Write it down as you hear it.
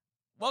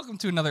Welcome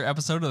to another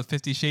episode of the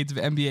 50 Shades of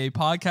NBA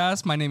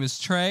podcast. My name is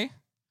Trey.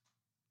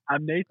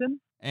 I'm Nathan.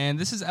 And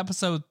this is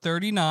episode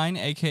 39,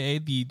 a.k.a.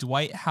 the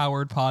Dwight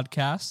Howard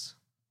podcast.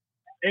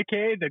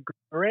 A.k.a. the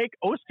Greg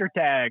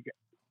Ostertag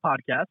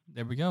podcast.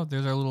 There we go.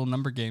 There's our little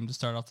number game to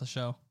start off the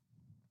show.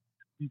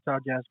 Utah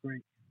Jazz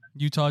great.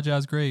 Utah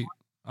Jazz great.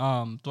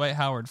 Dwight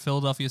Howard,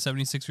 Philadelphia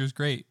 76ers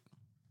great.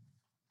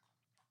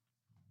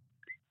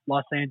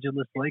 Los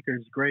Angeles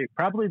Lakers great.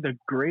 Probably the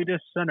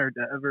greatest center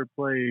to ever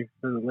play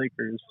for the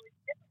Lakers.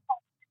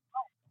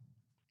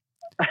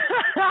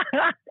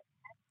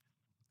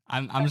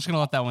 I'm just going to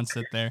let that one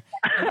sit there.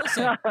 I will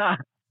say,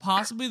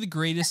 possibly the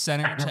greatest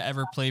center to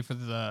ever play for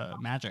the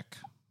Magic.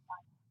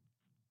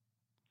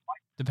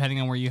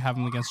 Depending on where you have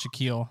him against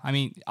Shaquille. I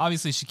mean,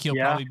 obviously Shaquille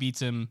probably beats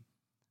him,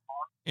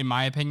 in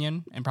my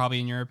opinion, and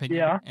probably in your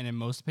opinion, and in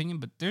most opinion,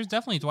 but there's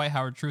definitely Dwight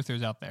Howard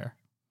truthers out there.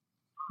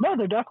 No,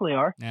 there definitely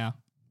are. Yeah.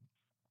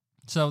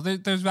 So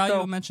there's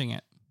value in mentioning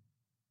it.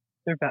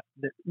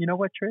 You know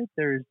what, Trey?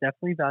 There's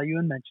definitely value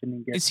in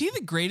mentioning it. Is he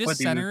the greatest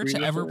center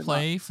to ever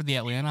play for the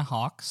Atlanta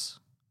Hawks?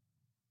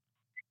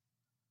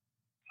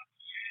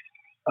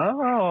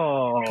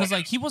 Oh. Because,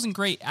 he wasn't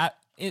great at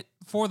it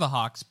for the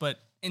Hawks, but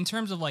in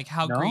terms of,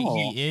 how great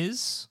he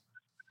is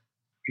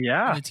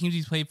and the teams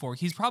he's played for,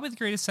 he's probably the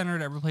greatest center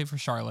to ever play for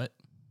Charlotte.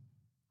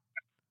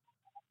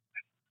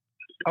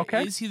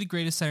 Okay. Is he the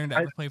greatest center to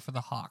ever play for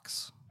the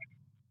Hawks?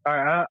 All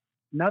right.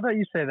 Now that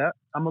you say that,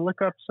 I'm going to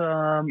look up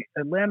some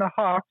Atlanta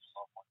Hawks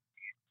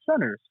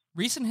centers.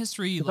 Recent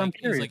history, is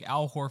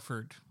Al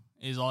Horford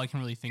is all I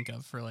can really think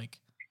of for,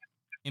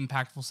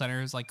 impactful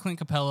centers. Clint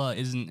Capella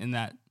isn't in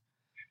that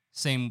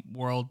same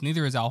world.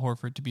 Neither is Al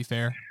Horford, to be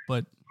fair.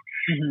 But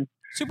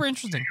super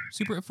interesting.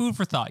 Super food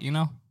for thought, you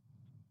know?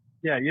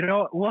 Yeah,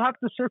 we'll have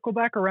to circle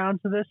back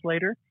around to this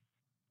later.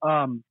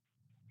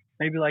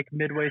 Maybe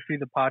midway through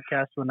the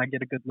podcast when I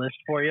get a good list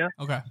for you.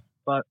 Okay.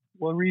 But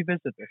we'll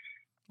revisit this.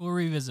 We'll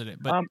revisit it,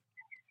 but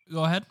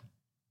go ahead.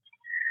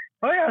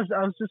 Oh, yeah,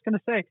 I was just going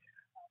to say,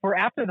 for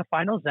after the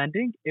finals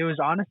ending, it was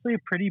honestly a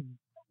pretty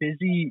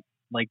busy,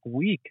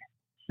 week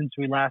since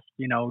we last,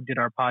 did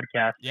our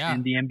podcast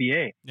in the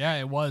NBA. Yeah,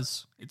 it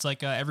was. It's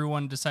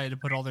everyone decided to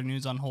put all their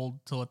news on hold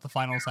to let the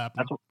finals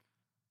happen.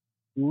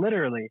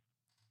 Literally.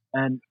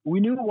 And we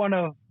knew one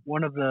of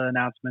the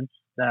announcements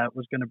that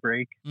was going to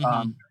break,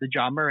 the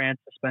John Morant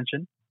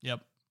suspension. Yep.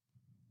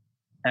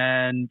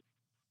 And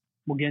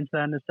we'll get into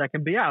that in a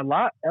second. But yeah, a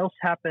lot else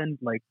happened,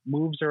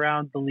 moves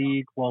around the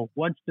league. Well,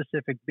 one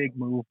specific big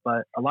move,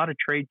 but a lot of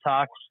trade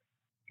talks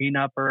heating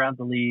up around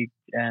the league.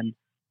 And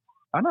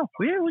I don't know,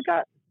 we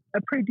got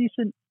a pretty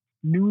decent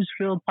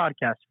news-filled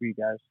podcast for you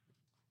guys.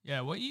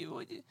 Yeah,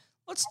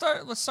 let's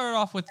start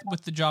off with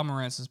the John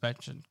Morant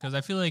suspension, because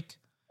I feel like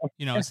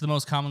it's the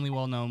most commonly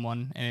well-known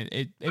one, and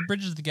it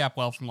bridges the gap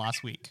well from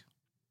last week.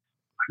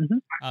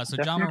 Mm-hmm. So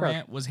John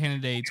Morant was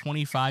handed a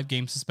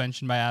 25-game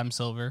suspension by Adam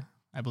Silver.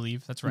 I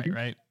believe that's right,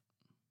 right?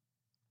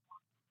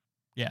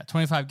 Yeah,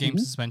 25-game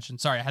suspension.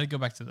 Sorry, I had to go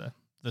back to the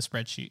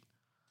spreadsheet.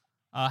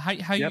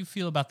 How you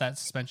feel about that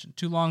suspension?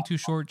 Too long, too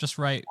short, just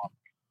right?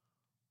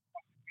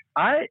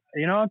 I'm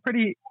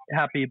pretty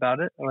happy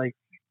about it,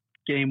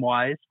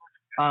 game-wise.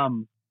 I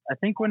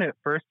think when it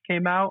first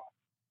came out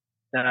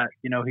that,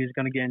 he's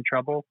going to get in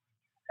trouble,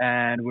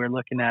 and we're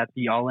looking at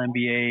the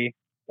All-NBA,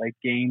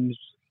 games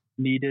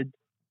needed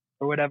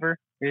or whatever,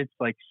 it's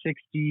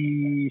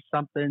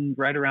 60-something,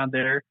 right around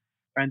there.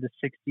 Around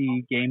the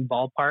 60-game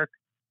ballpark.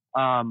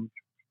 I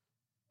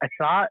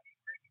thought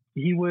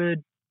he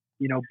would,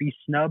 be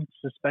snubbed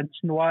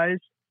suspension-wise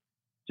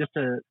just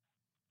to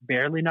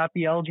barely not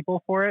be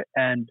eligible for it,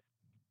 and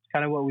it's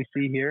kind of what we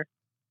see here.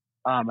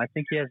 I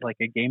think he has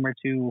a game or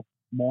two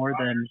more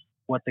than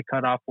what the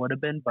cutoff would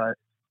have been, but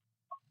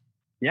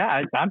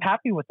yeah, I'm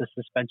happy with the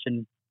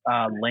suspension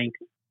length.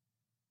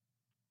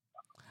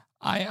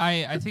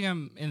 I think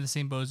I'm in the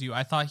same boat as you.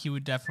 I thought he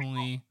would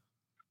definitely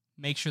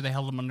make sure they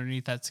held him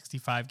underneath that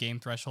 65-game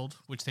threshold,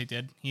 which they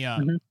did. He's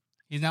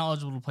now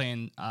eligible to play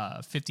in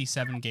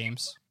 57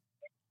 games.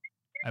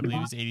 I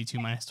believe it's 82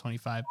 minus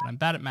 25, but I'm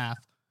bad at math.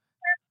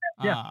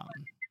 Yeah.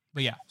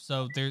 But yeah,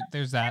 so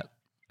there's that.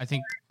 I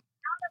think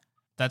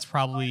that's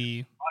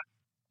probably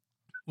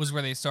was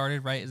where they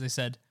started, right? As I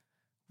said,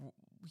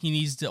 he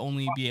needs to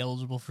only be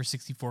eligible for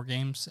 64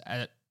 games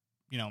at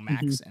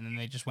max, and then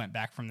they just went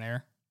back from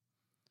there.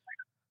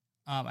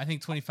 I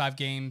think 25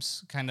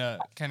 games kind of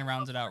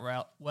rounds it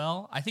out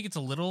well. I think it's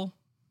a little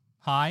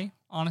high,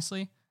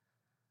 honestly.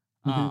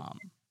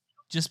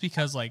 Just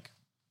because,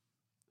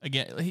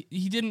 again,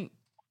 he didn't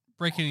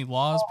break any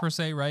laws per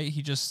se, right?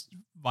 He just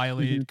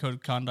violated code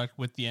of conduct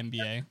with the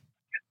NBA.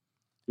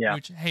 Yeah.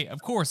 Which, hey, of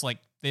course,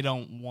 they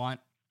don't want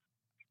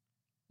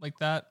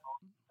that.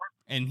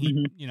 And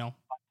he,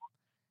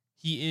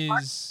 he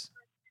is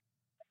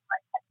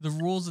the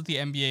rules that the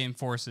NBA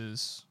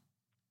enforces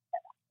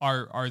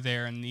are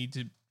there and need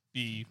to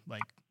be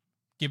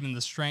given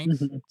the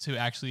strength to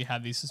actually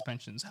have these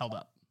suspensions held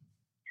up.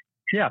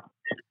 Yeah.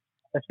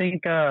 I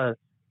think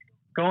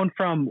going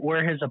from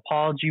where his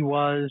apology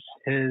was,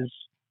 his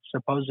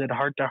supposed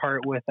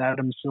heart-to-heart with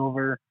Adam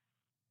Silver,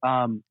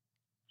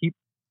 He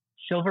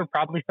Silver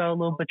probably felt a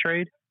little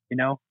betrayed. You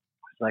know,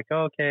 it's like,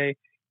 oh, okay,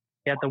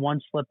 he had the one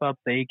slip up,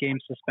 the 8-game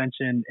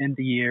suspension in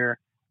the year,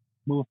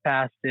 moved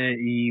past it.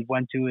 He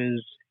went to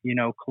his,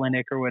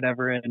 clinic or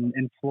whatever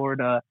in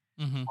Florida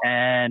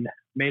and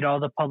made all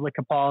the public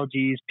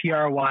apologies.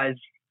 PR wise,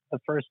 the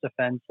first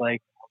offense,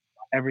 like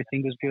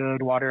everything was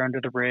good, water under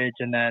the bridge.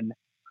 And then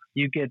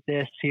you get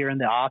this here in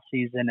the off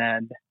season.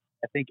 And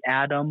I think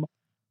Adam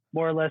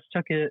more or less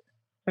took it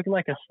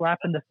like a slap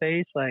in the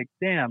face. Like,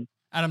 damn.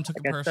 Adam took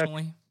it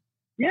personally.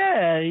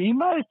 Yeah, he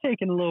might have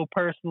taken a little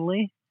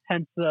personally,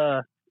 hence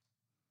a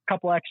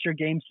couple extra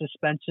game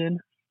suspension.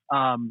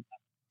 And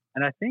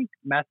I think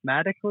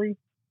mathematically,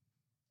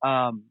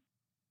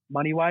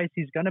 money wise,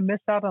 he's gonna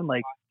miss out on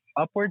like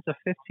upwards of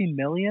 15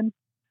 million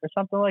or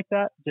something like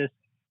that, just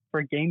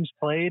for games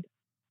played.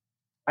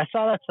 I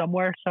saw that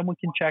somewhere. Someone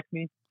can check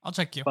me. I'll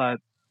check you. But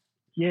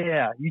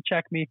yeah, you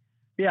check me.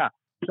 Yeah.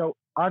 So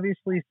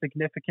obviously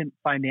significant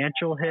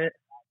financial hit.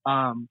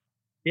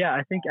 Yeah,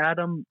 I think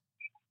Adam,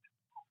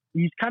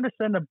 he's kind of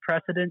set a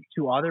precedent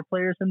to other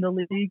players in the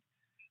league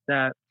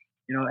that,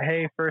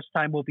 hey, first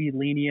time will be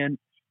lenient.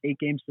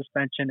 8-game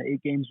suspension. 8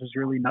 games is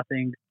really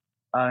nothing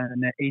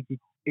in an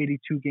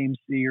 82 game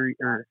series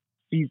or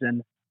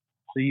season.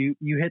 So you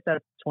hit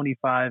that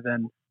 25,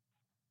 and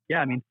yeah,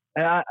 I mean,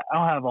 I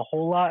don't have a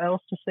whole lot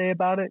else to say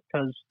about it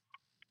because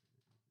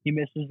he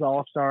misses the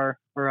All-Star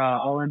or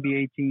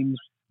All-NBA teams,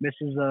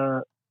 misses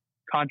a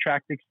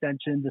contract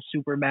extension, the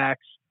Supermax.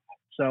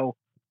 So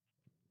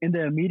in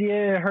the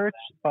immediate, it hurts.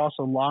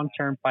 Also,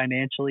 long-term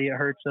financially, it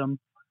hurts him.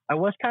 I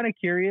was kind of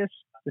curious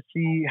to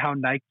see how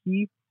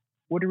Nike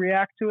would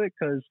react to it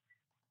because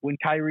when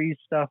Kyrie's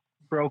stuff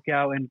broke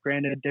out, and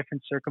granted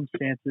different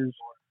circumstances,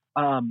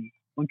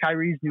 when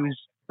Kyrie's news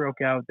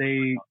broke out,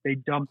 they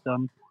dumped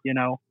him,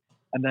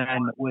 and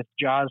then with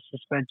Ja's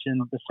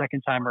suspension the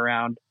second time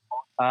around,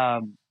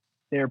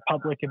 they're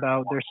public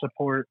about their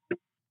support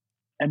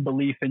and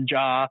belief in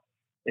Ja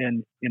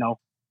and,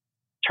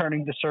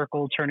 turning the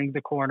circle, turning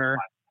the corner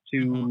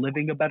to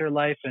living a better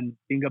life and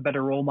being a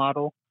better role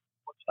model.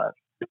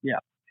 Yeah.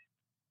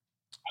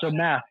 So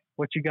Matt,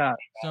 what you got?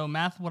 So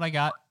Math, what I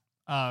got.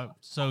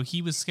 So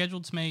he was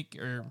scheduled to make,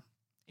 or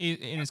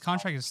in his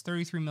contract is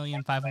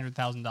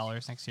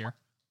 $33,500,000 next year.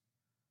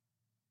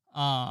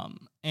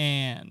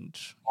 And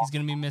he's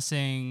going to be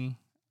missing.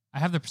 I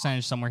have the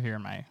percentage somewhere here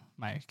in my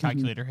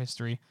calculator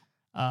history.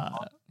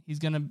 He's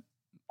going to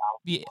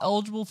be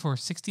eligible for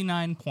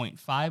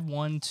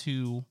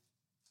 69.512%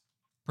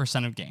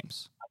 of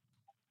games.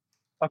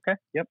 Okay.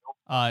 Yep.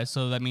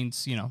 So that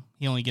means, he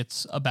only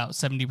gets about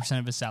 70%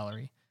 of his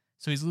salary.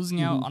 So he's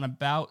losing out on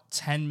about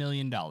 $10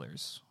 million.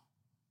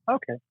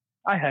 Okay.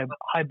 I have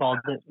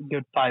highballed it a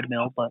good $5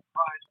 million, but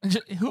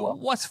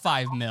what's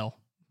 $5 million?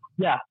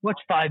 Yeah,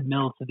 what's $5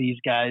 million to these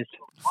guys?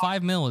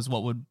 $5 million is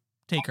what would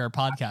take our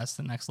podcast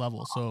to the next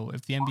level. So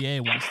if the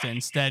NBA wants to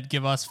instead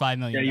give us $5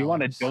 million, yeah, you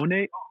want to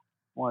donate?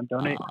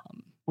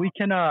 We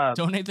can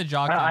donate the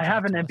job. I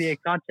have an NBA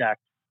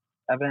contact.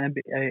 I have an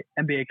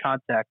NBA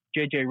contact.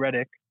 JJ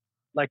Redick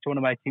liked one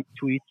of my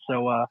tweets,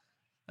 so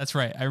that's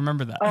right. I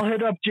remember that. I'll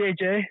hit up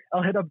JJ.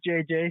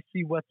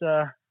 See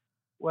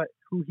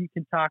who he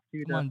can talk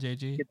to. Come on,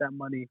 JJ. Get that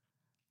money.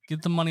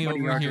 Get the money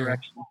over here.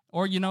 Direction.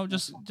 Or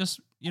just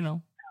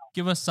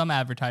give us some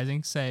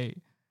advertising. Say,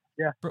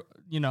 yeah,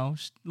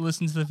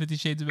 listen to the 50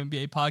 Shades of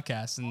NBA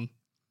podcast, and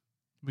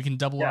we can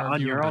double our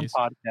on your own base.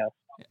 podcast.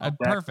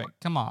 Exactly. Perfect.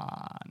 Come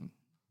on,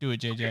 do it,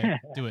 JJ.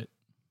 Do it.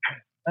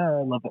 I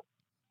love it.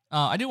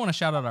 I do want to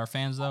shout out our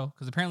fans though,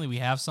 because apparently we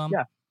have some.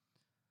 Yeah.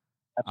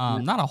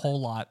 Not a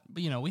whole lot,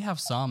 but we have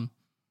some.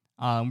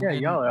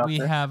 We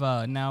have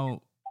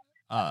now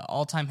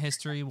all-time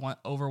history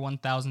over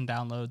 1,000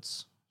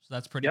 downloads, so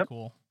that's pretty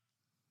cool.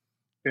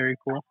 Very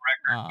cool.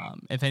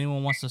 If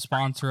anyone wants to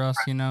sponsor us,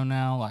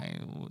 now like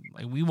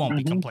we won't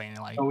be complaining.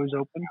 Like always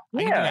open.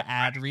 I can do an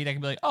ad read. I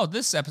can be like, oh,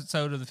 this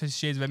episode of the 50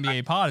 Shades of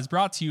NBA Pod is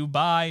brought to you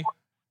by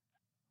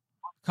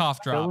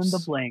Cough Drops. Fill in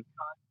the blank.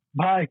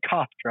 By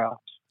Cough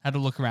Drops. Had to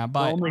look around.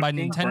 By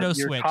Nintendo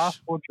Switch.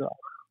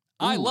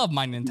 I love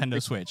my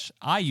Nintendo Switch.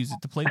 I use it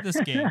to play this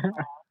game.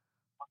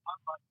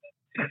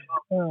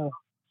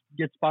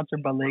 Get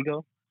sponsored by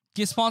Lego.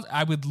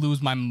 I would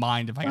lose my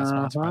mind if I got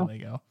sponsored by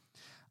Lego.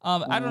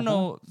 I don't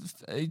know,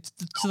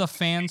 to the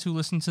fans who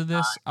listen to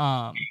this,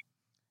 I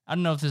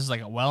don't know if this is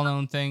like a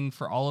well-known thing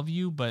for all of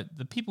you, but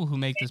the people who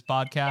make this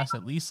podcast,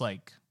 at least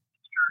like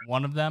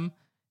one of them,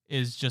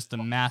 is just a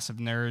massive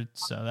nerd,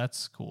 so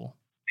that's cool.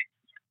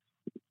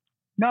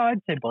 No,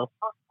 I'd say both.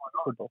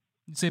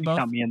 You'd say both?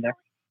 Count me in there.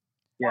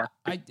 Yeah.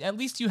 At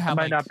least you have.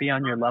 I might not be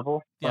on your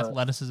level. The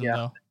athleticism,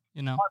 though.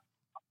 It's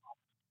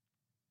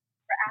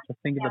a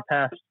thing of the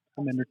past.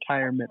 I'm in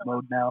retirement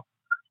mode now.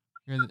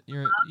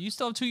 You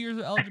still have 2 years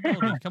of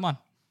eligibility. Come on.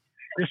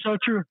 It's so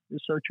true.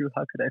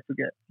 How could I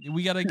forget?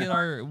 We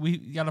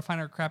gotta find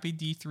our crappy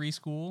D3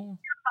 school.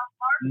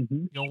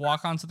 You'll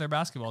walk onto their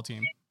basketball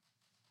team.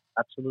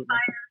 Absolutely.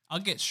 I'll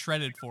get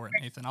shredded for it,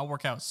 Nathan. I'll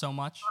work out so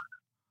much.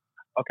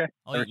 Okay.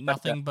 I'll eat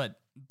nothing but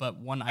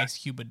one ice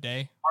cube a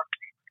day.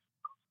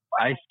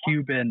 ice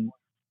cube and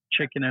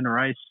chicken and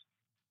rice.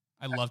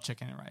 I love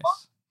chicken and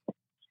rice.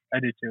 I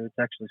do too. It's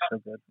actually so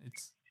good.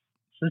 It's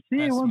So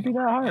see, it won't be that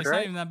hard, it's right?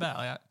 not even that bad.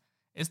 Like,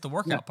 it's the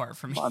workout part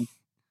for me.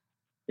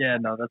 Yeah,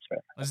 no, that's fair.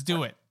 Let's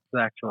do it.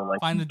 The actual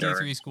like find the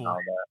D3 school.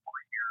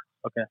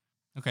 Okay.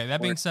 Okay. That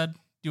being said,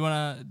 do you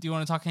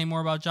wanna talk any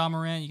more about Ja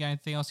Morant? You got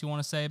anything else you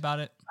want to say about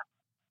it?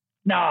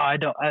 No, I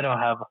don't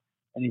have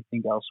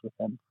anything else with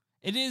him.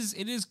 It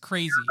is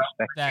crazy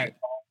that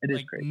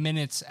like crazy.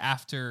 minutes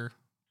after,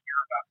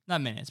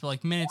 not minutes, but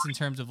like minutes in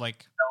terms of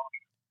like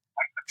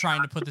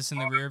trying to put this in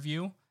the rear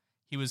view,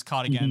 he was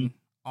caught again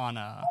on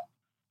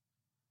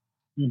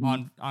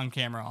on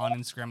camera on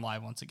Instagram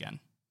Live once again.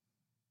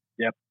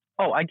 Yep.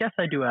 Oh, I guess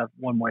I do have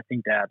one more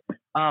thing to add.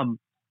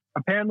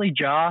 Apparently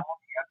Ja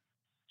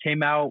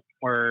came out,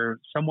 or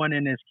someone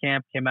in his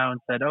camp came out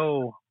and said,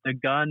 "Oh, the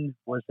gun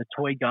was a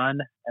toy gun,"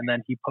 and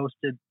then he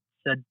posted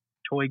said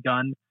toy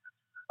gun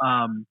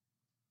a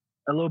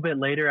little bit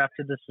later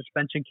after the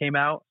suspension came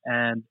out,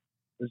 and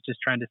was just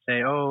trying to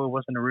say, "Oh, it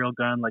wasn't a real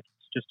gun, like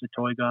it's just a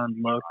toy gun.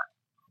 Look,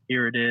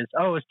 here it is."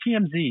 Oh, it's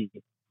TMZ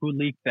who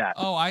leaked that.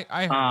 Oh, I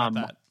heard about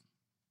that.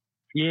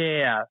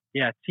 Yeah,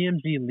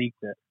 TMZ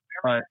leaked it,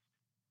 but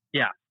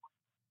yeah,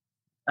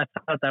 I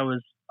thought that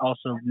was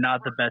also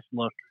not the best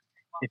look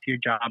if you're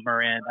Ja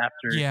Morant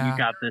after you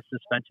got this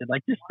suspension.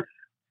 Like, just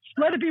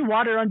let it be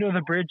water under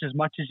the bridge as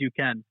much as you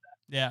can.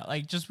 Yeah,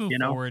 like just move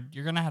forward.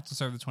 You're gonna have to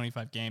serve the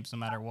 25 games no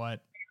matter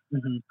what.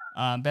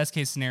 Best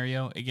case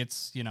scenario, it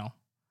gets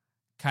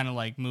kind of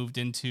like moved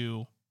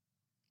into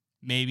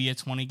maybe a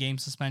 20 game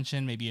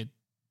suspension.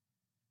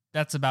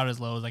 That's about as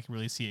low as I can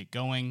really see it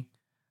going.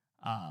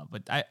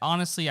 But I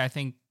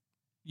think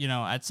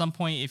at some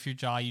point, if you're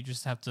Ja, you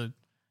just have to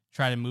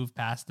try to move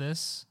past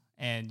this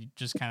and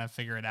just kind of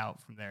figure it out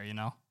from there.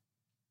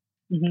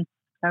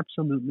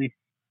 Absolutely.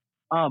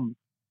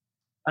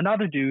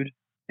 Another dude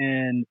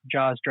in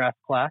Ja's draft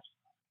class,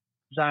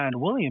 Zion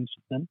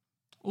Williamson,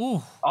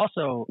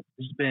 also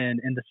has been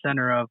in the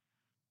center of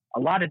a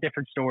lot of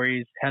different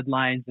stories,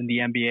 headlines in the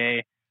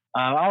NBA.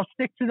 I'll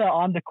stick to the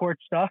on-the-court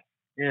stuff.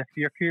 If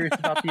you're curious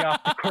about the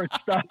off-the-court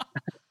stuff,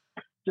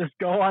 just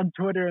go on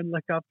Twitter and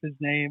look up his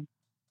name,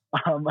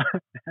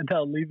 and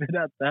I'll leave it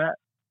at that.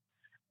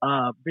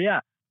 But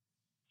yeah,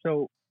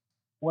 so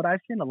what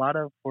I've seen a lot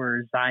of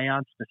for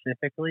Zion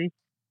specifically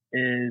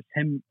is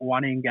him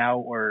wanting out,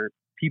 or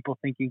people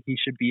thinking he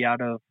should be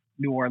out of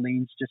New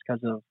Orleans just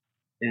because of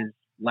his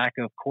lack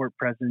of court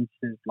presence,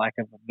 his lack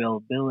of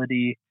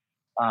availability,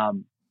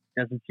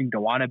 doesn't seem to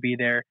want to be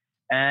there.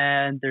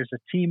 And there's a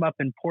team up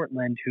in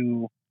Portland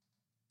who,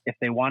 if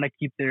they want to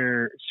keep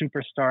their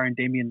superstar and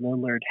Damian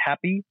Lillard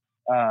happy,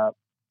 are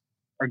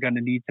going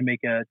to need to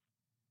make a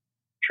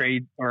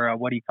trade, or a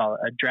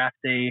draft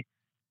day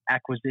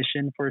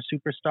acquisition for a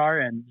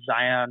superstar, and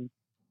Zion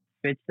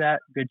fits that.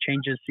 Good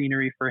change of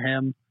scenery for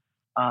him.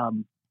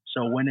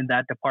 So win in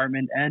that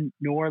department, and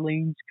New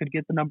Orleans could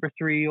get the number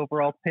 3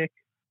 overall pick.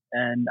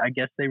 And I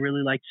guess they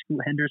really like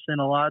Scoot Henderson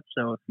a lot.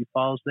 So if he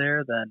falls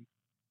there, then,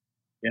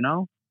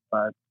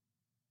 but.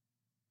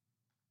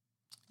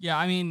 Yeah,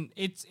 I mean,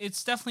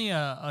 it's definitely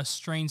a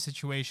strange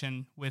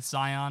situation with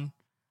Zion.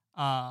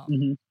 I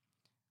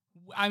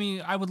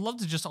mean, I would love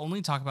to just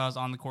only talk about his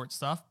on the court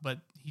stuff, but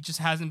he just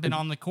hasn't been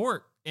on the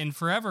court in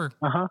forever.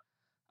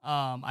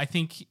 I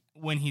think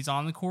when he's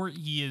on the court,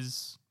 he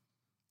is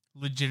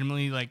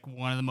legitimately like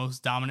one of the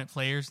most dominant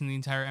players in the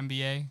entire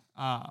NBA.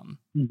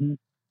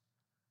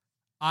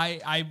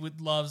 I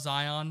would love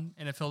Zion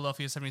in a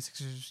Philadelphia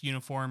 76ers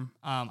uniform.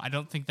 I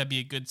don't think that'd be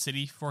a good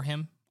city for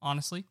him,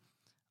 honestly.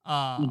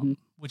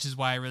 Which is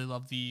why I really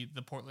love the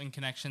Portland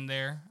connection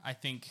there. I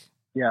think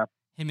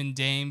him and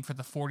Dame, for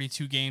the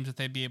 42 games that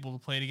they'd be able to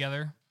play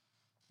together,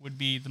 would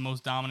be the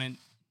most dominant,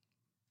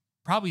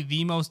 probably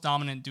the most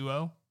dominant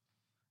duo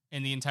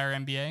in the entire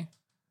NBA.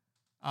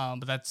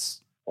 But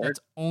that's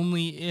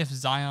only if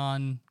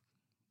Zion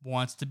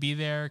wants to be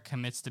there,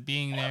 commits to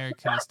being there,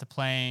 commits to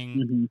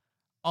playing,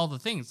 all the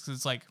things. 'Cause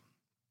it's like,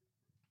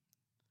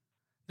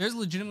 there's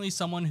legitimately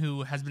someone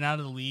who has been out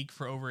of the league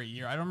for over a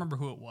year. I don't remember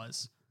who it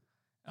was.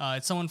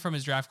 It's someone from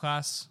his draft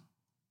class,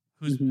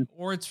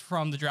 or it's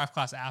from the draft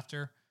class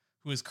after,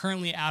 who is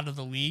currently out of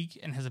the league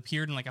and has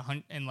appeared in like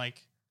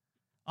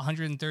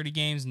 130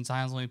 games, and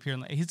Zion's only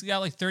appeared he's got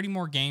like 30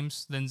 more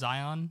games than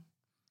Zion.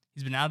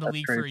 He's been out of the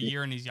league for a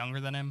year, and he's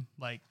younger than him.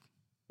 Like,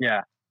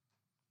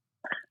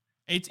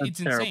 it's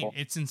insane. Terrible.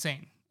 It's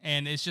insane,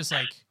 and it's just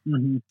like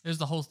there's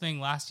the whole thing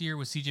last year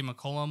with CJ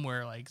McCollum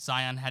where like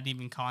Zion hadn't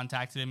even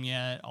contacted him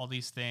yet. All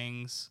these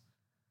things.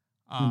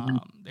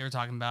 They were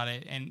talking about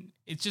it, and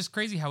it's just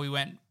crazy how we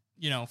went,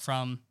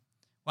 from,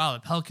 wow, the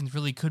Pelicans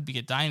really could be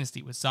a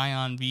dynasty with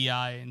Zion,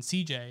 VI, and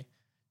CJ,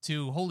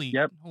 to holy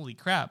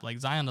crap, like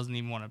Zion doesn't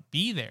even want to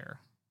be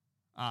there.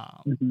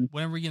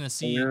 When are we going to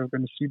see? We're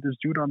going to see this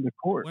dude on the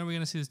court. When are we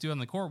going to see this dude on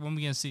the court? When are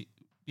we going to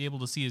be able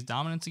to see his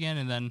dominance again?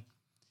 And then,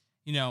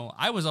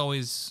 I was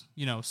always,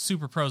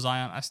 super pro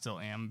Zion. I still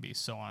am, to be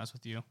so honest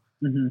with you.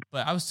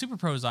 But I was super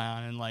pro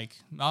Zion, and I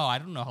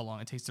don't know how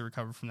long it takes to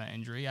recover from that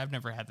injury. I've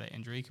never had that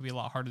injury. It could be a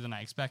lot harder than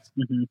I expect.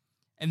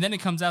 And then it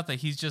comes out that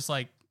he's just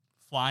like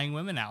flying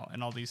women out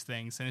and all these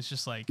things. And it's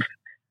just like,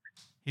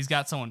 he's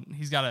going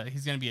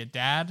to be a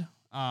dad.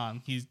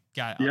 He's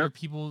got other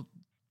people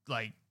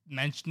like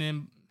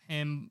mentioning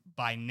him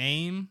by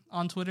name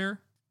on Twitter.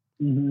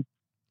 Mm-hmm.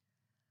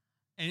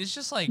 And it's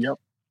just like,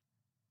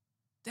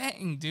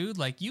 dang, dude,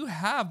 like you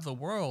have the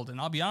world. And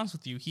I'll be honest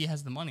with you, he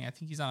has the money. I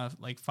think he's on a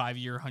like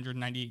 5-year,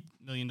 $198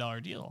 million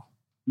deal.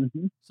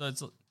 Mm-hmm. So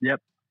it's,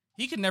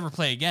 he could never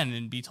play again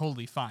and be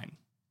totally fine.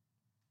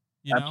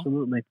 You know?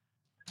 Absolutely.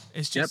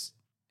 It's just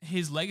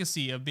his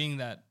legacy of being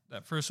that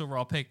first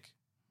overall pick.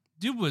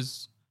 Dude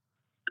was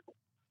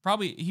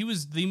he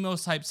was the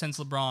most hyped since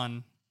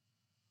LeBron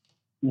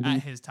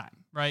at his time,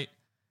 right?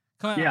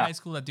 Coming out of high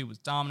school, that dude was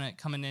dominant.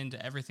 Coming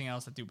into everything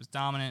else, that dude was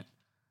dominant.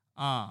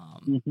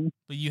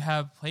 But you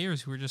have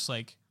players who are just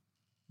like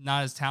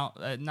not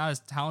as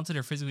talented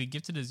or physically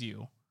gifted as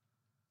you,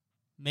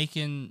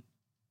 making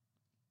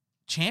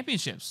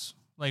championships.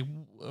 Like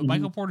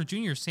Michael Porter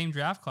Jr., same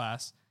draft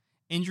class.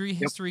 Injury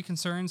history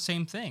concerns,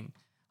 same thing.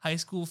 High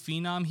school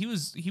phenom. He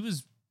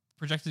was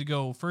projected to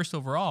go first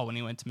overall when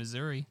he went to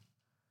Missouri.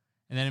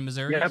 And then in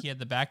Missouri, he had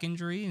the back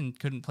injury and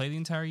couldn't play the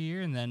entire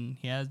year. And then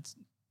he had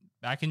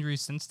back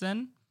injuries since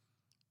then.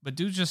 But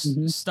dude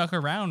just stuck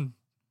around,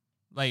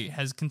 like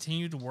has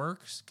continued to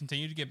work,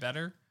 continued to get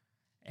better.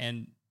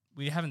 And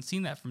we haven't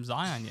seen that from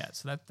Zion yet.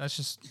 So that's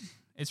just,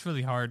 it's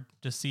really hard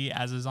to see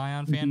as a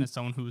Zion fan, as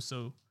someone who is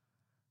so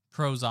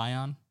pro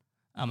Zion.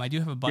 I do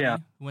have a buddy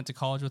who went to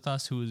college with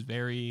us who was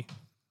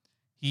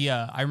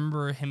I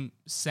remember him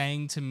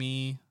saying to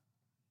me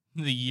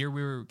the year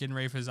we were getting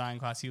ready for the Zion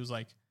class, he was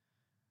like,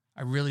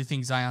 I really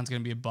think Zion's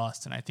going to be a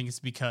bust. And I think it's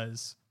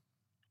because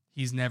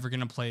he's never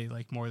going to play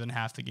like more than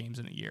half the games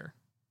in a year.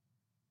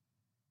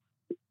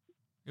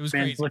 It was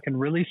crazy. Looking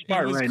really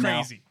smart right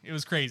now. It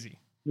was crazy.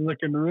 You're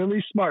looking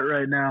really smart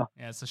right now.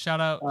 Yeah. So shout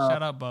out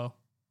Bo.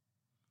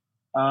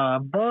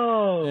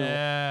 Bo.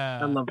 Yeah.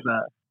 I love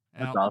that.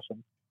 That's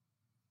awesome.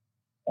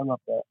 I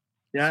love that.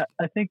 Yeah.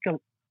 I think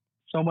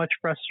so much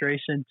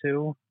frustration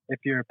too, if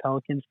you're a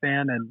Pelicans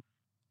fan, and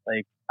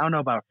like, I don't know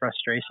about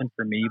frustration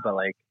for me, but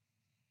like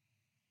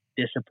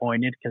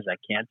disappointed because I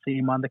can't see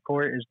him on the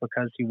court, is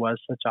because he was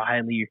such a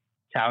highly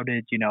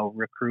touted,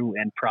 recruit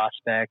and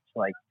prospect,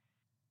 like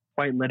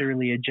quite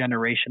literally a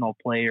generational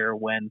player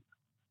when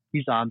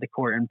he's on the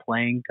court and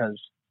playing, because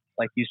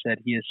like you said,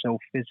 he is so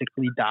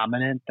physically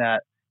dominant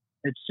that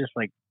it's just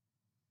like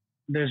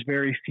there's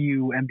very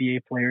few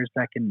NBA players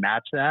that can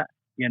match that,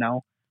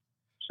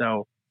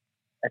 So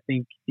I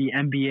think the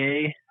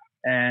NBA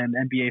and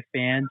NBA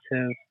fans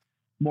have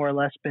more or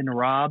less been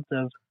robbed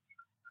of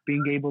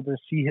being able to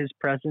see his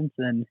presence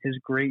and his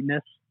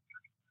greatness.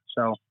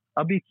 So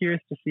I'll be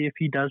curious to see if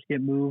he does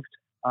get moved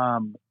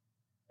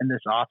in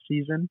this off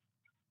season.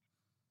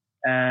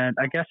 And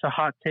I guess a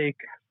hot take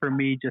for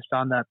me just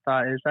on that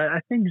thought is I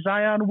think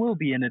Zion will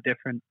be in a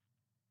different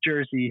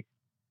jersey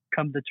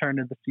come the turn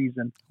of the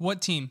season.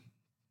 What team?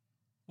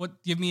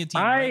 Give me a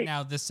team right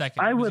now this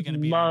second. I would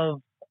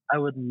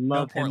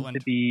love him to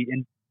be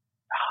in.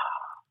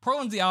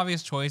 Portland's the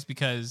obvious choice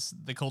because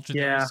the culture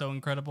there is so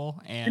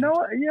incredible. And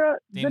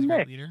the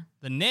Knicks. Leader.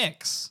 The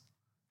Knicks.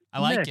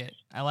 I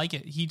like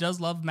it. He does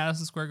love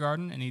Madison Square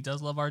Garden, and he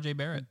does love RJ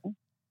Barrett.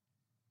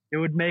 It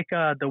would make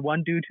the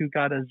one dude who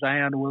got a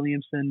Zion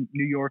Williamson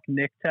New York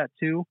Knicks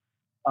tattoo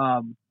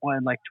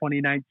in like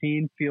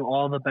 2019 feel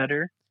all the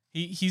better.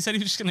 He said he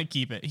was just going to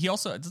keep it. He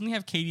also, doesn't he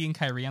have KD and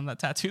Kyrie on that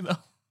tattoo, though?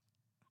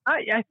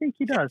 I think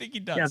he does. I think he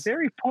does. Yeah,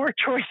 very poor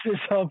choices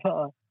of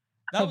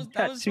that was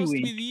supposed to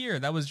be the year.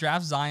 That was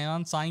draft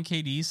Zion, sign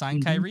KD,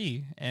 sign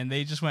Kyrie. And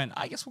they just went,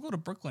 I guess we'll go to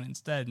Brooklyn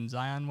instead. And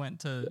Zion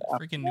went to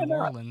freaking New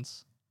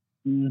Orleans.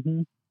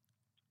 Mm-hmm.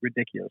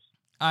 Ridiculous.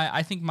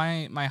 I think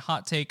my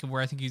hot take of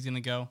where I think he's going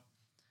to go,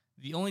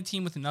 the only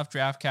team with enough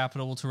draft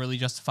capital to really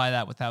justify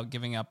that without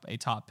giving up a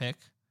top pick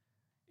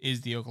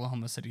is the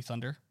Oklahoma City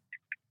Thunder.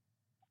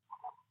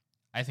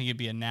 I think it'd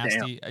be a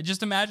nasty.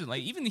 Just imagine,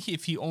 like, even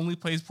if he only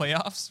plays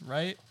playoffs,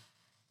 right?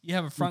 You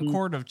have a front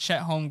court of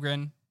Chet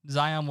Holmgren,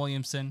 Zion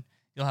Williamson.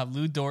 You'll have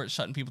Lou Dort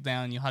shutting people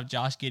down. You'll have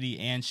Josh Giddey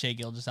and Shai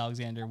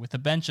Gilgeous-Alexander with a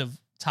bench of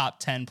top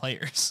 10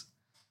 players,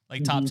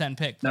 like top 10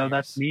 pick players. No,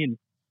 that's mean.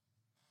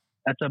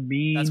 That's a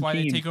mean. That's why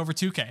team. they take over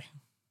 2K.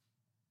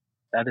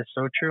 That is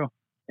so true.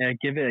 Yeah,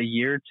 give it a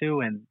year or two,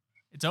 and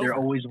they're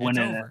always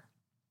winning it.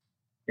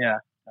 Yeah,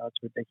 that's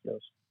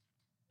ridiculous.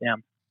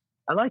 Damn,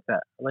 I like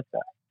that.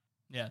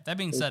 Yeah, that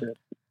being said,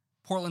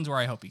 Portland's where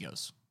I hope he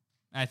goes.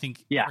 And I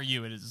think for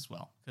you it is as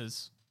well.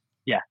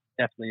 Yeah,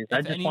 definitely is.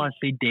 I just want to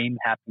see Dame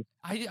happy.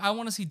 I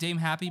want to see Dame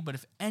happy, but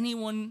if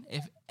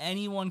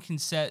anyone can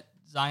set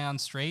Zion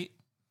straight,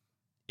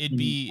 it'd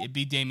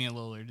be Damian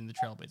Lillard and the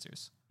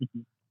Trailblazers.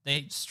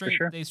 They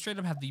straight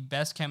up have the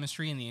best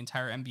chemistry in the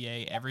entire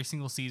NBA every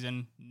single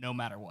season, no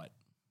matter what.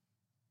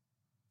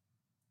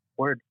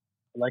 Word.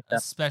 I like that.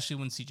 Especially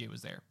when CJ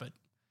was there. But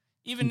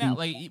even now,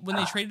 like when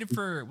they traded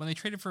for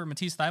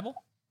Matisse Thybulle,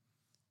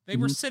 they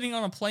were sitting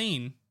on a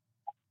plane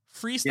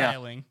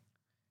freestyling.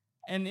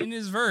 And in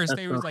his verse,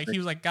 he was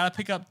like, gotta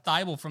pick up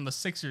Thybulle from the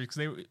Sixers because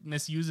they were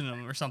misusing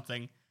him or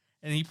something.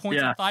 And he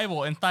points at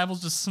Thibault, and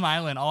Thibault's just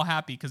smiling, all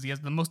happy, because he has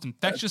the most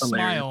infectious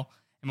smile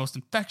and most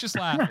infectious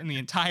laugh in the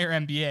entire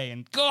NBA.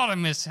 And God, I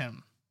miss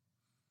him.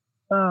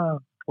 Oh,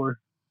 poor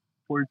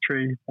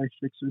Trey, my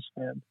Sixers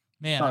fan.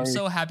 Man, sorry. I'm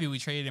so happy we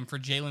traded him for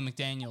Jalen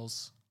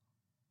McDaniels.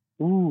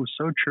 Ooh,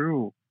 so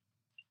true.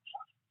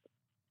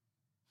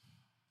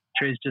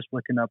 Trey's just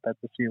looking up at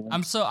the ceiling.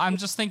 I'm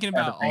just thinking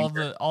about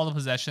all the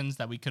possessions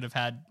that we could have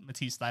had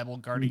Matisse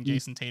Thybulle guarding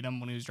Jason Tatum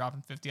when he was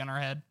dropping 50 on our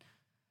head.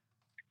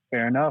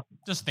 Fair enough.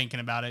 Just thinking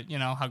about it,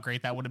 how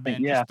great that would have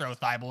been. Just throw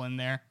Thybulle in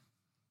there.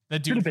 The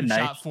dude who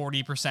shot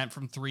 40%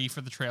 from 3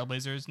 for the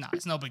Trailblazers. Nah,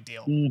 it's no big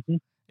deal. Mm-hmm.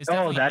 It's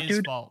definitely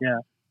his fault. Yeah.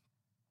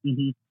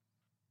 Mm-hmm.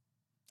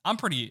 I'm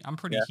pretty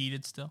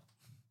heated still.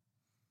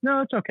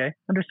 No, it's okay.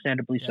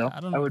 Understandably so.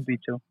 I would be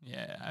too.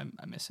 Yeah,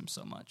 I miss him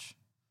so much.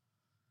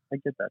 I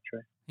get that,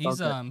 Trey.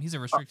 He's a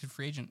restricted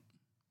free agent.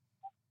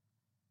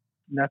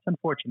 That's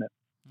unfortunate.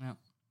 Yeah.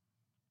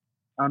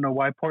 I don't know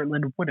why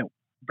Portland wouldn't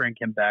bring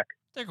him back.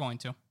 They're going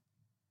to.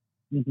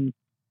 Mm-hmm.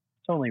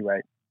 It's only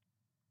right.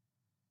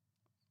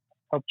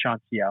 Help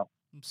Chauncey out.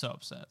 I'm so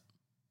upset.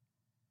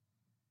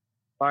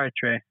 All right,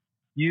 Trey.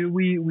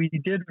 We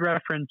did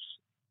reference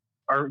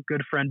our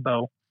good friend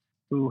Bo,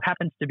 who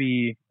happens to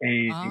be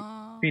a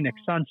Phoenix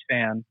Suns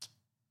fan,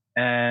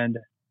 and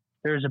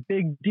there's a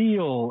big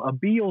deal, a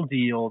Beal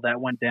deal that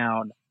went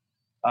down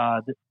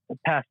the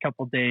past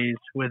couple days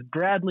with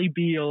Bradley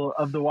Beal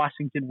of the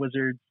Washington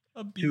Wizards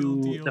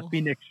to the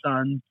Phoenix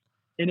Suns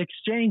in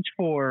exchange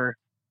for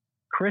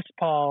Chris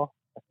Paul,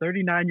 a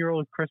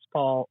 39-year-old Chris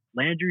Paul,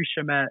 Landry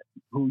Shamet,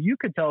 who you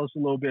could tell us a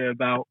little bit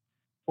about,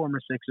 former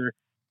Sixer,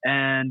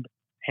 and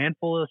a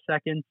handful of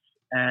seconds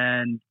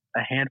and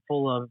a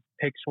handful of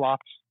pick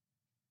swaps.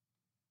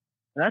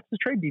 That's the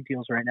trade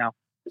details right now.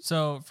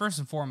 So, first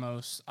and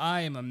foremost,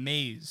 I am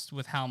amazed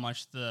with how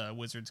much the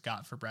Wizards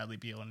got for Bradley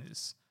Beal in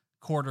his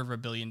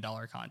 $250 million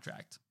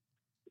contract.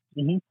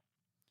 Mm-hmm.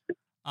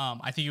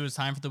 I think it was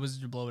time for the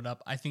Wizards to blow it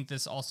up. I think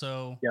this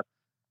also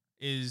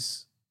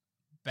is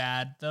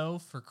bad, though,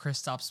 for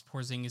Kristaps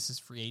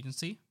Porzingis' free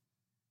agency,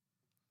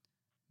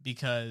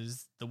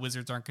 because the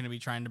Wizards aren't going to be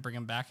trying to bring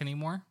him back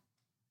anymore.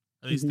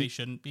 At least they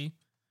shouldn't be.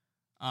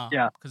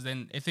 Because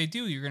then if they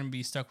do, you're going to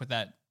be stuck with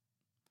that,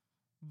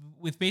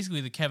 with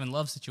basically the Kevin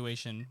Love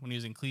situation when he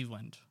was in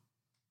Cleveland.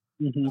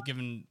 Mm-hmm.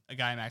 Given a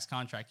guy a max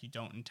contract you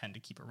don't intend to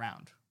keep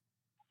around.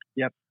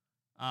 Yep.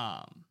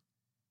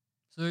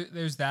 So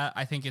there's that.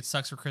 I think it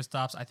sucks for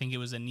Kristaps. I think it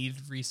was a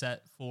needed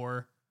reset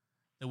for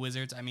the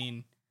Wizards. I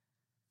mean,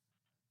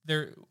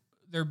 their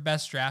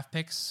best draft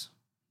picks,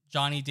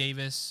 Johnny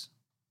Davis,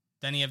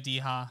 Deni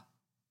Avdija,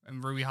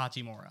 and Rui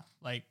Hachimura.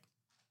 Like,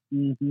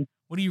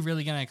 what are you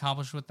really going to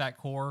accomplish with that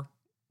core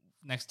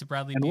next to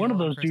Bradley Beal? And one of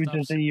those dudes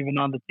isn't even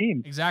on the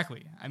team.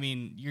 Exactly. I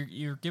mean,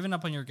 you're giving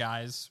up on your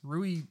guys.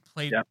 Rui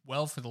played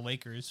well for the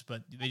Lakers,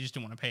 but they just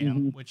didn't want to pay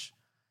him, which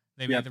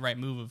they made the right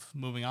move of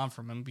moving on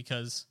from him,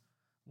 because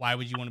why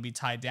would you want to be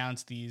tied down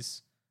to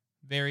these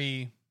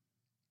very,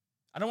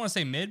 I don't want to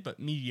say mid, but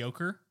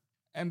mediocre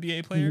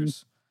NBA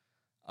players?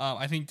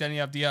 I think Deni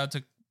Avdija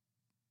took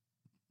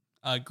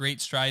great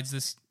strides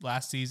this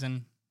last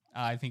season.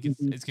 I think it's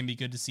going to be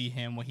good to see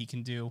him, what he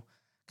can do.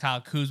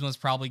 Kyle Kuzma's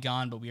probably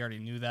gone, but we already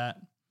knew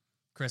that.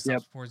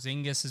 Kristaps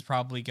Porzingis is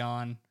probably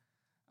gone.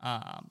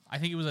 I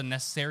think it was a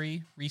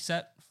necessary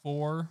reset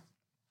for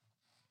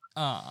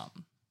the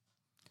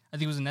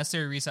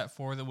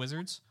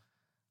Wizards.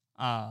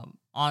 On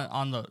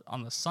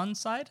the Suns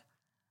side,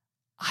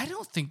 I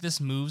don't think this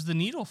moves the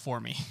needle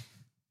for me.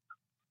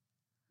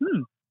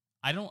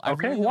 I don't. I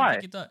really why?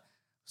 don't think it does.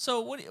 So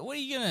what are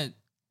you gonna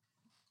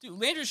do?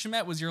 Landry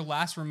Shamet was your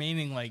last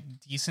remaining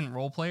decent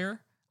role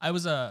player. I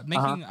was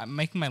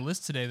making my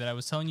list today that I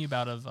was telling you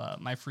about of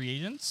my free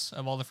agents,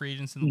 of all the free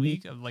agents in the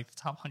league, of the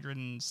top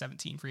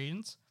 117 free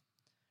agents.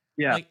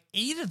 Yeah,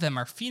 8 of them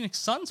are Phoenix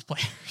Suns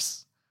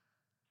players.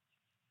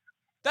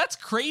 That's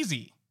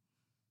crazy.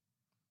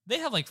 They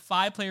have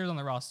 5 players on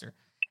the roster,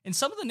 and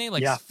some of the names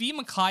Svi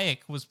Mikhailiuk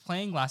was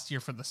playing last year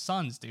for the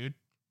Suns, dude.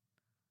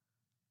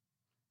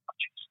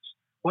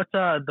 What's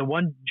the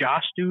one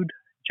Josh dude?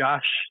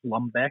 Josh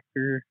Lumbeck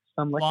or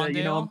something like that.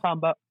 You know what I'm talking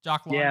about?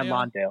 Jock Londale. Yeah,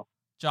 Londale.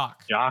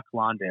 Jock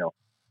Londale.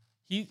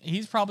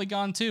 He's probably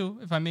gone too,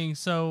 if I'm being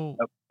so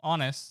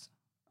honest.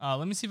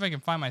 Let me see if I can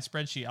find my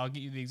spreadsheet. I'll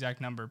get you the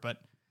exact number,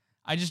 but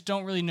I just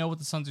don't really know what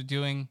the Suns are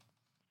doing.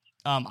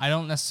 I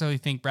don't necessarily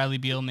think Bradley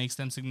Beal makes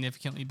them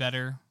significantly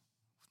better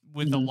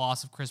with the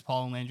loss of Chris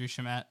Paul and Landry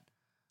Shamet.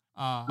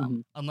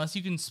 Unless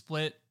you can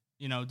split,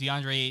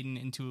 DeAndre Ayton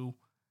into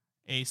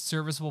a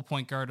serviceable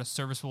point guard, a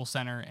serviceable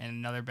center, and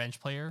another bench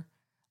player,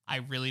 I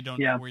really don't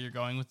know where you're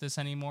going with this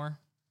anymore.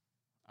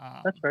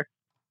 That's fair.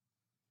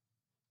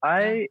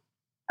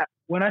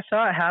 When I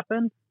saw it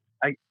happen,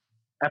 I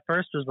at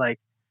first was like,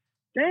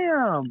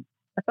 damn,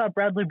 I thought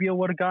Bradley Beal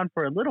would have gone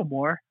for a little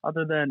more,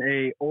 other than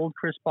a old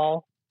Chris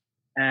Paul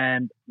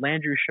and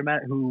Landry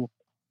Shamet, who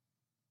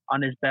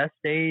on his best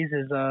days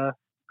is a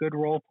good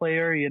role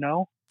player,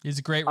 He's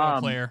a great role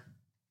player.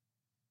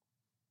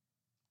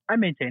 I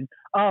maintain.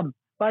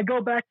 But I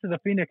go back to the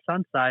Phoenix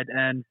Suns side,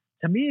 and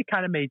to me, it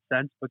kind of made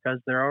sense because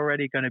they're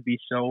already going to be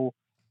so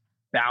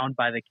bound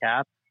by the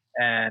cap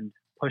and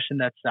pushing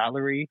that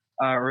salary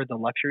or the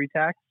luxury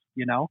tax,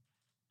 you know?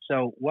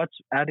 So what's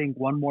adding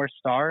one more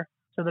star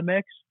to the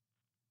mix?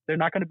 They're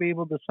not going to be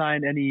able to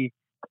sign any,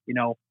 you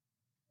know,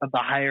 of the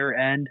higher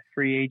end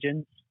free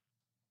agents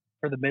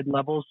for the mid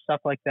levels,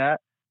 stuff like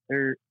that.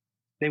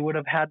 They would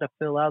have had to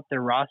fill out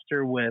their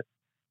roster with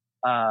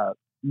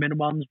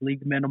minimums,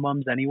 league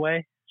minimums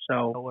anyway.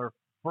 So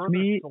for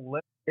me,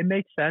 it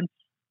makes sense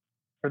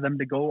for them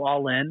to go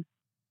all in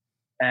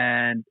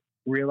and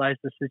realize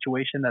the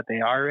situation that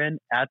they are in,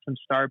 add some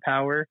star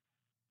power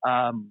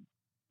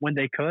when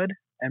they could.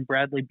 And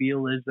Bradley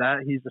Beal is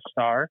that. He's a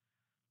star.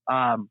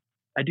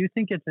 I do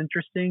think it's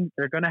interesting.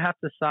 They're going to have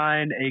to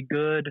sign a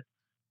good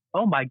 –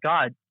 oh, my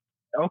God.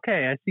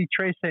 Okay, I see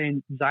Trey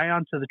saying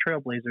Zion to the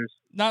Trailblazers.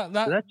 Did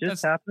that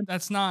just happen?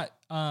 That's not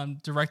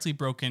directly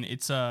broken.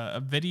 It's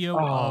a video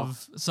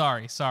of –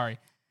 sorry.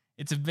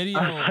 It's a video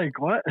like,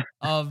 what?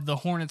 of the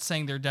Hornets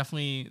saying they're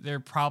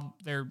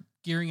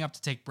gearing up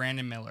to take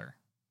Brandon Miller.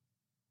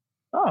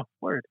 Oh,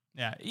 word.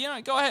 Yeah,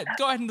 go ahead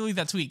and delete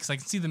that tweet because I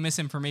can see the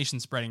misinformation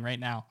spreading right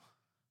now.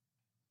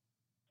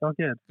 So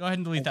good. Go ahead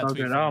and delete that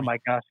tweet. Oh my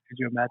gosh, could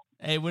you imagine?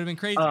 Hey, it would have been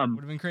crazy. It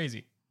would have been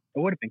crazy.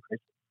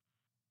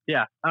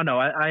 Yeah, I don't know.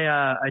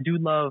 I do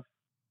love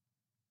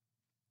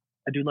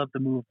the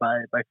move by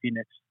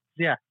Phoenix.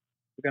 Yeah,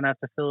 we're gonna have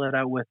to fill it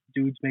out with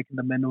dudes making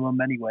the minimum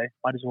anyway.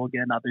 Might as well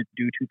get another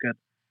dude who could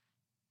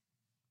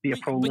be a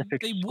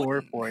prolific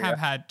scorer for you. They would have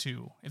had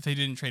to if they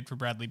didn't trade for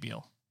Bradley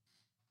Beal.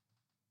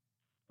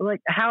 Like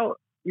how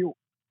you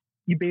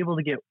be able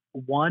to get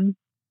one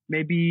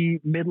maybe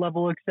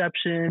mid-level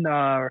exception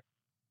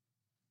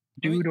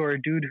dude or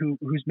a dude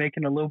who's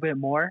making a little bit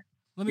more.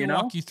 Let me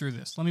walk you through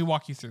this,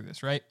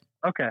 right?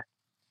 Okay.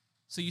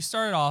 So you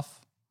started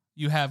off,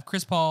 you have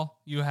Chris Paul,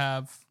 you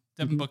have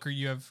Devin Booker,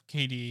 you have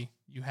KD,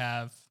 you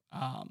have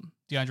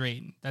DeAndre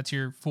Ayton. That's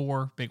your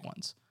 4 big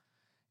ones.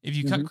 If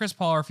you cut Chris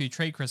Paul or if you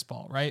trade Chris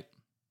Paul, right?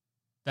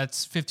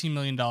 That's $15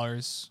 million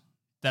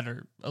that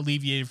are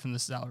alleviated from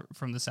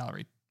the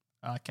salary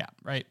cap,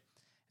 right?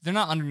 They're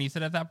not underneath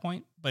it at that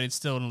point, but it's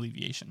still an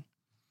alleviation.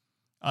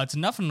 It's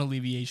enough of an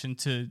alleviation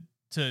to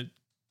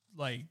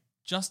like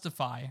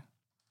justify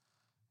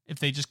if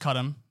they just cut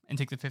him and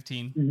take the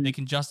 15, they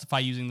can justify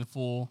using the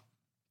full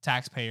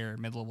taxpayer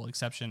mid-level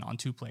exception on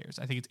 2 players.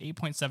 I think it's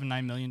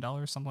 $8.79 million,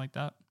 something like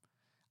that.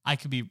 I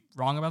could be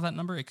wrong about that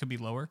number. It could be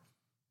lower.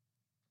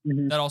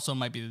 That also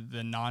might be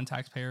the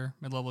non-taxpayer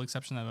mid-level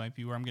exception. That might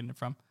be where I'm getting it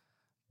from.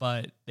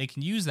 But they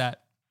can use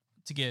that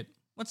to get,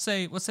 let's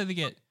say they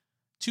get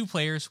 2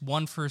 players,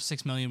 one for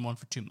 $6 million, one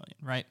for $2 million,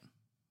 right?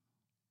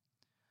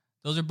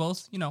 Those are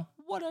both,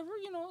 whatever,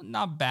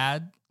 not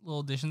bad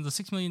little additions.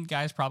 The $6 million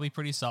guy is probably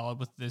pretty solid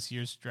with this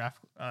year's draft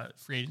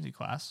free agency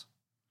class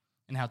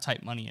and how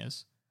tight money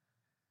is.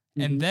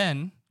 And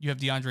then you have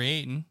DeAndre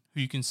Ayton,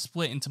 who you can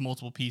split into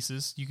multiple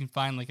pieces. You can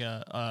find like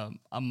a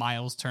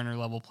Miles Turner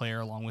level player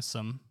along with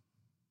some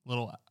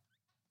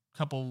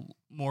couple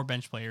more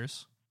bench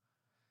players.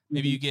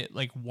 Maybe you get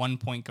like 1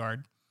 point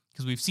guard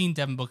because we've seen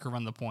Devin Booker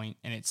run the point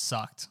and it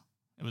sucked.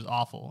 It was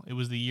awful. It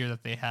was the year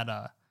that they had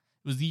it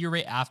was the year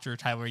right after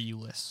Tyler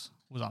Ulis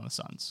was on the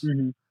Suns.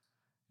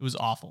 It was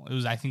awful. It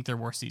was, I think, their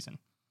worst season.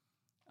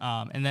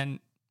 And then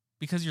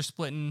because you're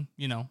splitting,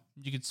 you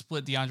could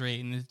split DeAndre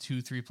Ayton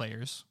into 2-3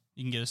 players.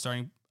 You can get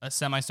a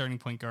semi-starting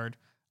point guard,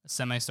 a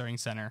semi-starting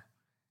center,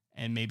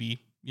 and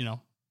maybe, an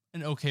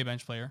okay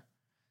bench player.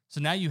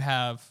 So now you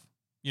have,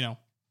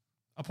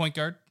 a point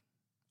guard,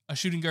 a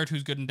shooting guard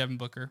who's good in Devin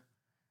Booker,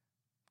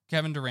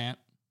 Kevin Durant.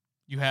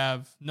 You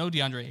have no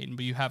DeAndre Ayton,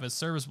 but you have a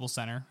serviceable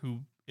center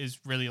who is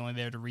really only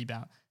there to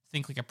rebound.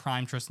 Think like a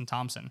prime Tristan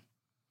Thompson.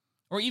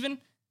 Or even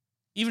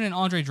an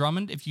Andre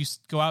Drummond. If you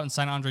go out and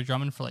sign Andre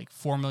Drummond for like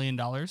 $4 million,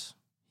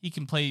 he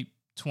can play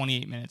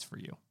 28 minutes for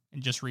you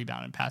and just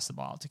rebound and pass the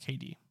ball to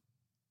KD.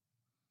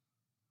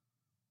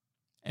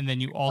 And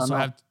then you also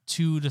have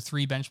 2 to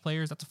 3 bench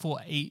players. That's a full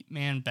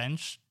 8-man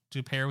bench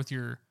to pair with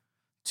your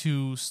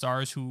 2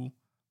 stars who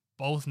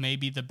both may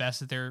be the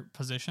best at their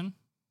position.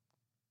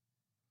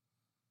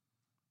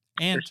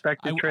 And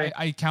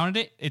I counted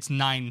it. It's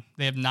 9.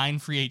 They have 9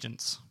 free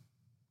agents.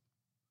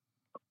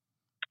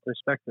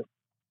 Respect it.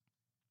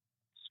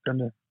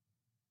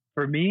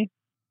 For me,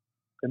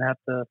 gonna have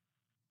to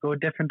go a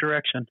different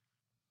direction.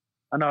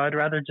 I know I'd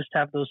rather just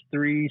have those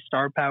 3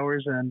 star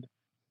powers and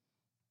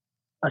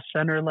a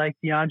center like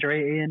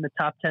DeAndre Ayton, the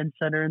top 10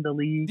 center in the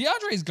league.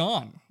 DeAndre's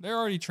gone. They're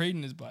already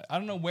trading his butt. I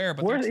don't know where,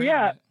 but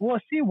yeah. Well,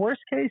 see,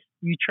 worst case,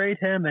 you trade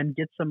him and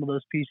get some of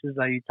those pieces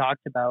that you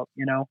talked about.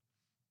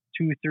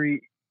 2,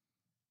 3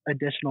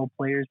 additional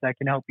players that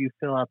can help you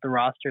fill out the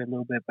roster a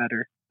little bit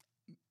better.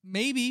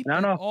 Maybe. I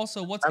don't know.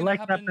 Also, I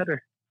like that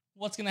better.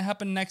 What's going to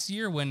happen next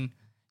year when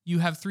you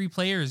have 3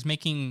 players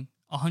making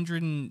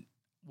 $60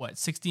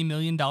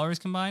 million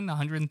combined,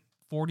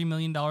 $140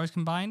 million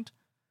combined,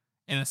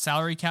 and a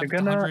salary cap of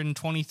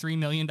 $123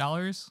 million?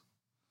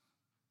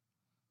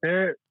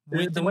 The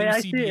way I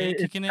see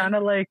it, it's kind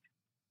of like,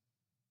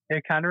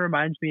 it kind of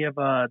reminds me of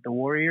the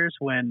Warriors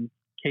when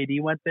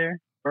KD went there,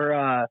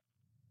 or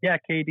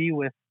KD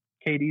with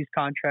KD's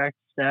contract,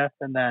 Steph,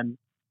 and then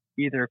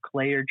either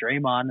Clay or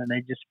Draymond, and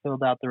they just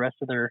filled out the rest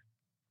of their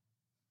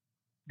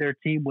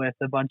team with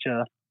a bunch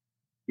of,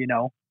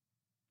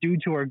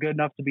 dudes who are good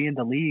enough to be in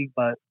the league,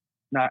 but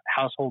not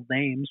household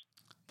names.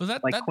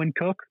 But Quinn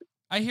Cook.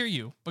 I hear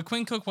you, but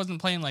Quinn Cook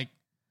wasn't playing like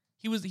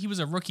he was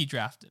a rookie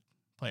drafted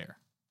player.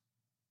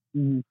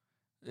 Mm-hmm.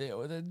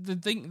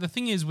 The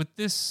thing is with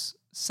this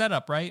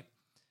setup, right?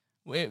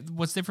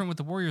 What's different with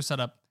the Warriors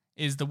setup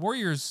is the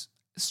Warriors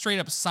straight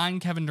up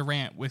signed Kevin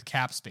Durant with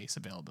cap space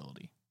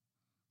availability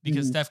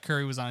because Steph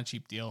Curry was on a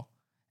cheap deal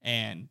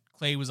and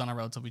Clay was on a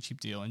relatively cheap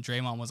deal and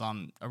Draymond was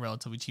on a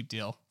relatively cheap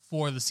deal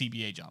for the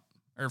CBA jump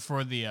or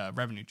for the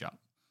revenue jump,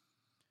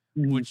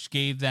 which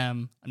gave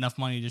them enough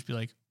money to just be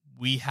like,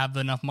 we have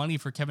enough money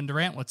for Kevin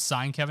Durant. Let's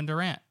sign Kevin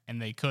Durant. And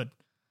they could.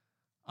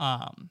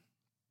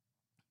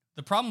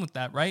 The problem with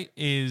that, right,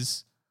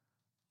 is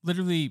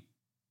literally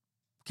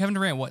Kevin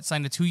Durant,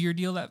 signed a 2-year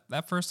deal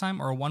that first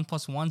time or a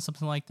 1+1,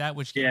 something like that,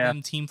 which gave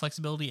them team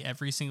flexibility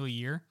every single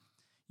year.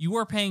 You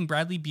are paying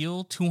Bradley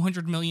Beal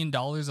 $200 million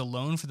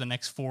alone for the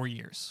next 4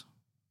 years.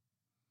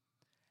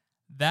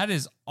 That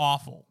is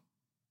awful.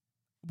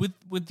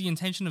 With the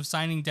intention of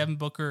signing Devin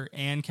Booker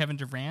and Kevin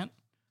Durant,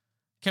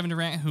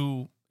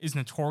 who is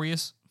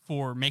notorious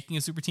for making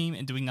a super team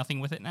and doing nothing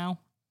with it now.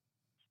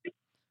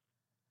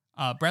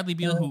 Bradley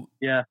Beal,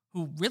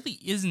 who really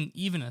isn't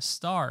even a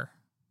star,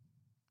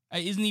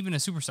 isn't even a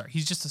superstar.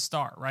 He's just a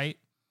star, right?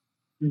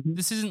 Mm-hmm.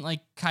 This isn't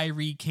like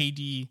Kyrie,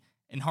 KD,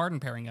 and Harden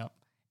pairing up.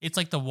 It's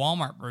like the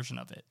Walmart version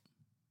of it.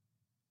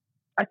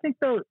 I think,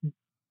 though,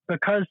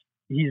 because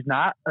he's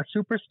not a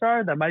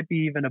superstar, that might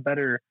be even a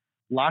better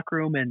locker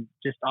room and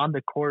just on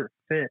the court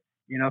fit,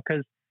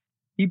 because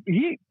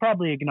he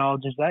probably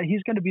acknowledges that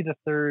he's going to be the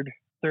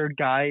third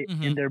guy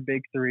in their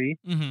big three,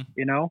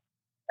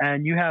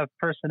 and you have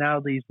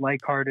personalities like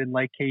Harden,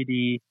 like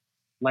KD,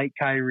 like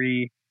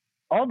Kyrie.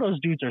 All those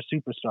dudes are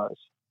superstars.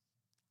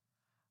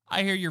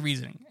 I hear your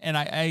reasoning, and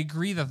I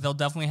agree that they'll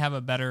definitely have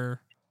a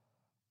better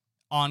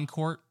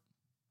on-court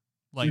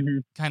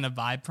kind of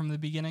vibe from the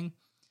beginning.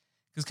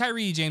 Because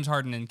Kyrie, James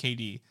Harden, and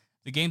KD,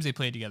 the games they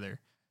played together,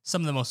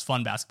 some of the most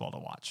fun basketball to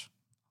watch,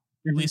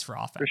 at least for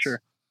offense. For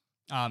sure.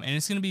 And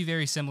it's going to be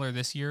very similar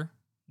this year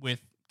with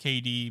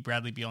KD,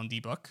 Bradley Beal, and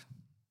D-Book.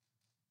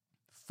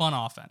 Fun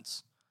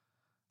offense.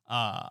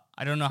 I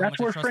don't know how much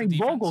I trust Frank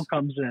Vogel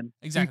comes in.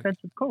 Exactly.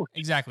 Defensive coach.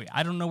 Exactly.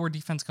 I don't know where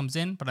defense comes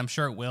in, but I'm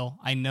sure it will.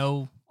 I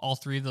know all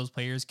three of those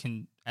players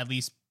can at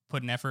least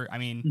put an effort. I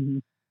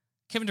mean,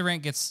 Kevin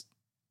Durant gets,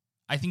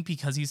 I think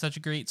because he's such a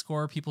great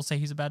scorer, people say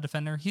he's a bad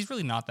defender. He's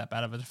really not that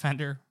bad of a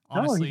defender,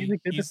 honestly. No, he's a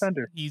good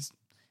defender.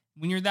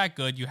 When you're that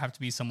good, you have to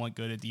be somewhat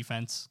good at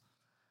defense.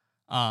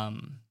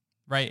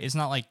 Right? It's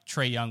not like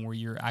Trae Young where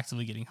you're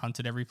actively getting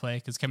hunted every play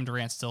because Kevin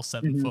Durant's still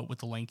 7 foot with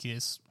the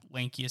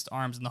lankiest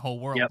arms in the whole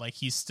world. Yep. Like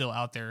he's still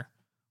out there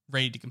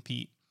ready to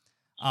compete.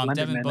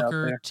 Devin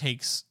Booker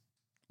takes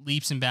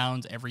leaps and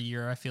bounds every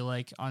year, I feel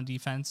like, on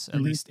defense,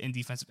 at least in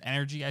defensive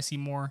energy. I see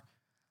more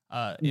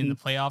in the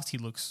playoffs. He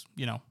looks,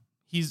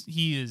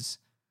 he is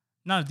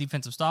not a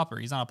defensive stopper.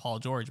 He's not a Paul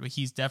George, but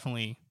he's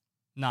definitely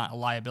not a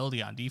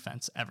liability on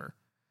defense ever.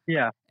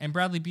 Yeah. And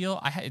Bradley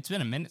Beal, it's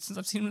been a minute since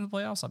I've seen him in the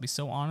playoffs. I'll be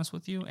so honest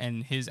with you.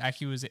 And his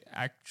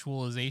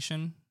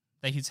actualization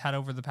that he's had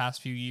over the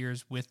past few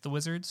years with the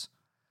Wizards,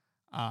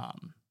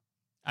 I'm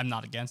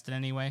not against it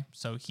anyway.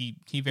 So he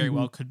very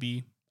well could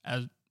be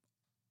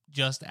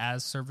just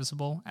as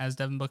serviceable as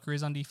Devin Booker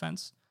is on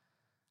defense.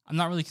 I'm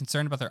not really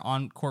concerned about their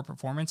on-court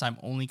performance. I'm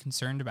only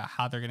concerned about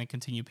how they're going to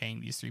continue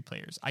paying these three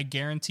players. I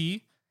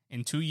guarantee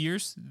in 2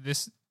 years,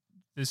 this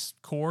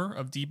core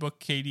of D-Book,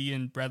 KD,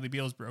 and Bradley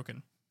Beal is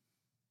broken.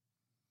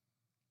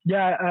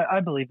 Yeah,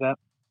 I believe that.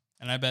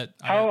 And I bet...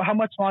 How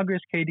much longer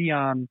is KD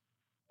on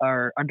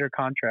or under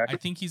contract? I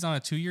think he's on a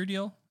 2-year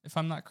deal, if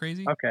I'm not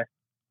crazy. Okay.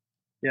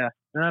 Yeah,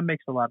 that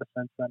makes a lot of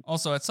sense then.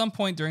 Also, at some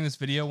point during this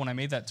video, when I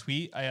made that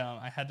tweet,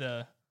 I had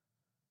to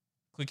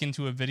click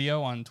into a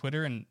video on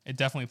Twitter, and it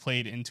definitely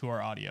played into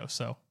our audio.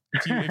 So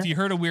if you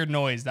heard a weird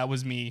noise, that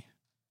was me.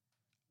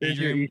 There's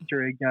your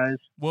Easter egg, guys.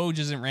 Woj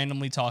isn't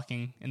randomly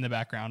talking in the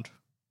background.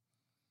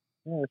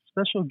 Yeah,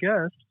 special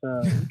guest,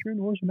 Adrian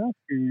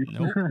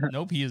Wojnarowski.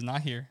 Nope, he is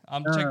not here.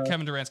 I'm checking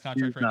Kevin Durant's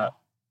contract right now.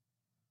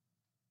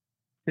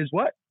 His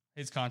what?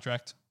 His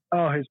contract.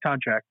 Oh, his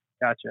contract.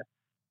 Gotcha.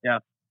 Yeah.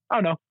 I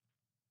don't know.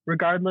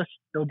 Regardless,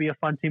 it'll be a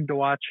fun team to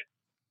watch.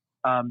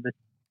 The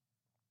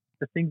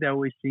thing that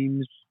always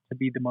seems to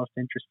be the most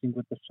interesting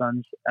with the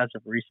Suns as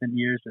of recent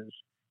years is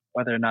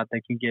whether or not they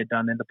can get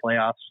done in the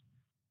playoffs.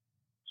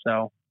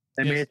 So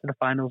they made it to the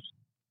finals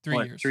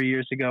 3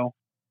 years ago.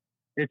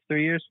 It's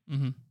 3 years?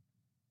 Mm-hmm.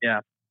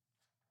 Yeah.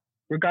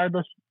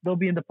 Regardless, they'll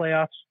be in the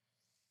playoffs.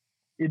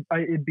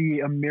 It'd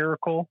be a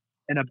miracle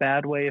in a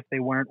bad way if they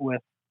weren't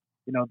with,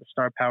 the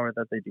star power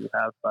that they do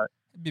have. But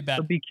it'd be bad.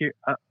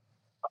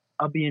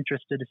 I'll be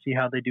interested to see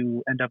how they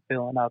do end up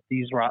filling out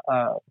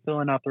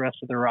the rest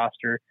of their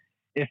roster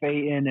if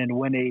Ayton and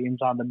when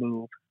Ayton's on the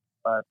move.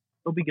 But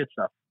it'll be good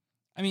stuff.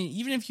 I mean,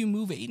 even if you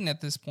move Ayton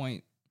at this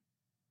point,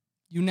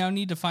 you now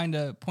need to find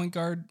a point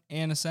guard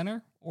and a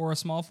center, or a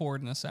small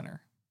forward and a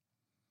center.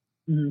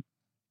 Mm-hmm.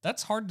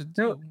 That's hard to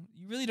do.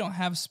 You really don't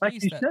have space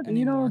like you said,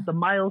 anymore. The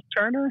Miles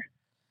Turner.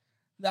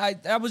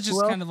 That was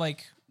just kind of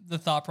like the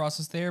thought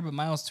process there, but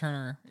Miles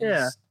Turner,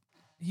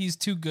 he's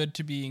too good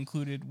to be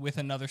included with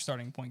another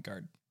starting point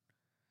guard.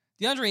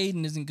 DeAndre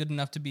Ayton isn't good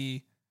enough to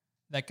be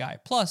that guy.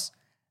 Plus,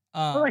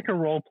 like a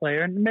role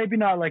player, maybe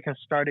not like a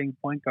starting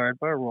point guard,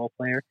 but a role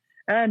player.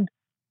 And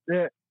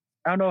I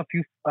don't know if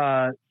you've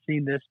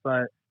seen this,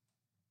 but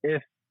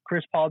if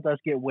Chris Paul does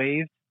get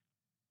waived,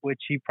 which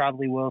he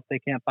probably will if they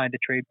can't find a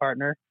trade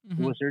partner,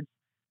 the Wizards,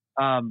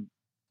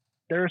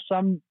 there's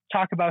some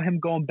talk about him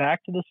going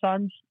back to the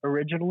Suns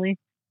originally.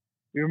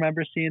 You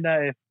remember seeing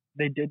that if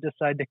they did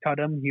decide to cut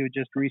him, he would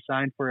just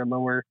re-sign for a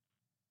lower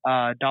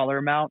dollar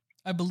amount.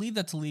 I believe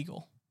that's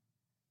illegal.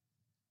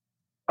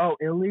 Oh,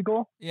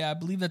 illegal? Yeah, I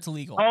believe that's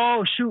illegal.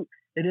 Oh, shoot.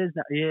 It is.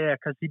 Yeah,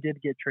 because he did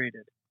get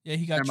traded. Yeah,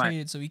 he got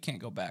traded, so he can't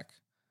go back.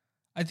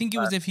 I think it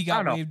was if he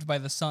got waived by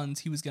the Suns,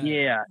 he was going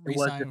to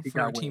re-sign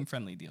for a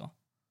team-friendly deal.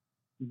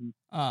 Mm-hmm.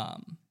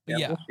 But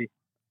we'll see.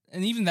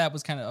 And even that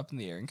was kind of up in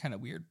the air and kind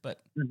of weird.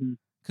 But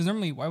because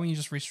normally, why wouldn't you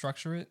just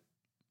restructure it?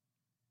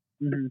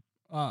 I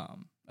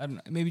don't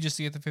know. Maybe just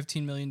to get the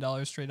 $15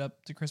 million straight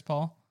up to Chris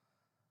Paul.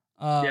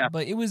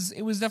 But it was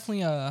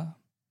definitely a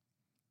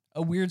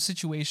weird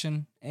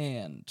situation,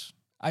 and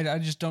I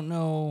just don't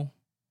know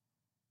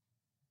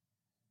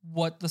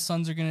what the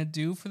Suns are gonna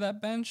do for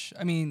that bench.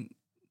 I mean,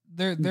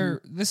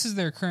 this is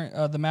their current.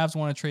 The Mavs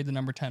want to trade the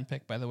number 10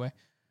 pick, by the way.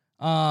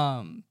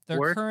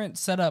 Their current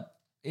setup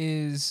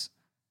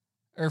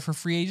for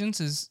free agents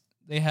is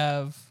they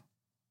have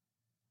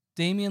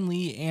Damian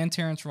Lee and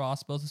Terrence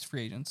Ross both as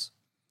free agents,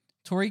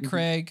 Torrey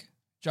Craig,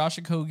 Josh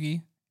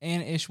Okogie,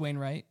 and Ish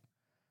Wainwright,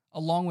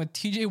 along with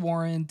T.J.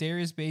 Warren,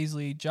 Darius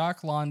Baisley,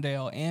 Jock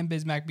Lawndale, and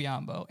Bismack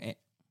Biyombo.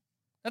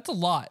 That's a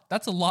lot.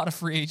 That's a lot of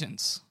free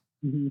agents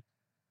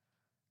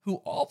who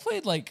all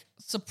played like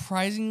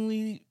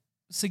surprisingly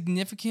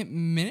significant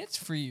minutes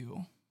for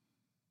you.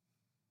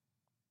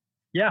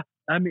 Yeah,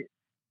 I mean,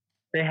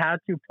 they had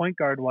to point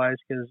guard wise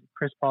because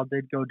Chris Paul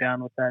did go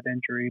down with that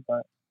injury,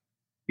 but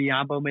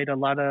Biyombo had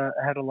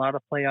a lot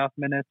of playoff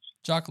minutes.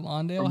 Jock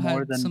Lawndale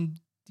had some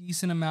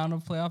decent amount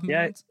of playoff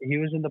minutes. Yeah, he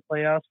was in the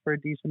playoffs for a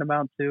decent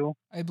amount too.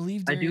 I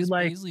believe I do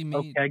like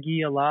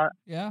Okogie a lot.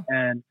 Yeah,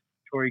 and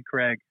Torrey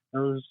Craig.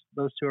 Those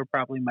two are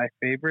probably my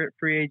favorite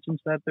free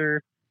agents that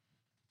they're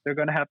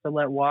going to have to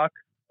let walk.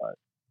 But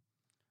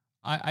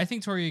I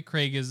think Torrey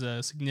Craig is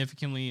a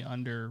significantly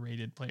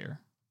underrated player.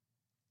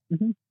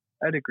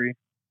 I'd agree.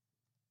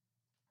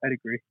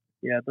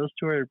 Yeah, those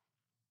two are,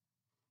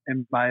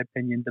 in my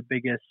opinion, the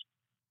biggest.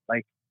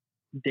 Like,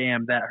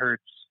 damn, that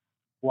hurts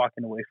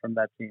walking away from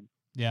that team.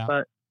 Yeah.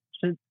 But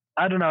since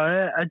I don't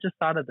know, I just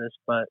thought of this,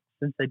 but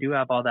since they do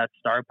have all that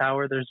star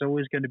power, there's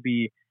always going to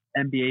be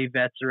NBA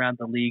vets around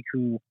the league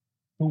who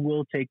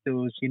will take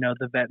those,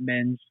 the vet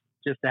mins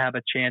just to have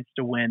a chance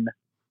to win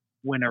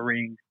a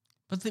ring.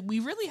 But we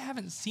really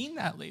haven't seen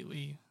that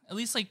lately. At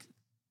least like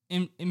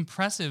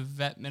impressive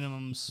vet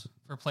minimums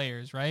for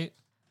players, right?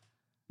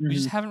 We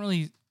just haven't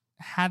really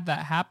had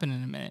that happen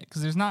in a minute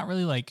because there's not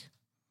really like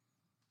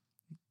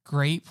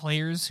great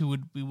players who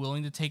would be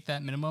willing to take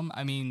that minimum.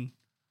 I mean,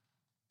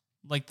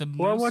 like the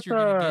most you're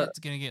going to get is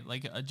going to get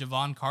like a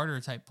Javon Carter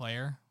type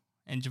player,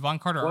 and Javon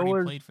Carter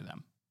already played for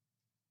them.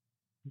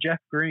 Jeff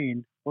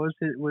Green, was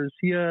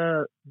he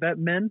a vet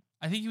min?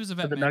 I think he was a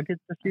vet for the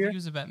Nuggets this year. I think he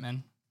was a vet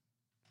min.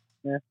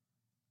 Yeah.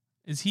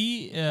 Is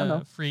he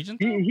a free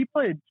agent? He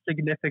played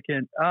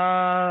significant.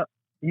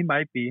 He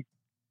might be.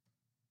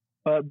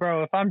 But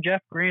bro, if I'm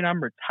Jeff Green,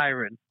 I'm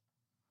retiring.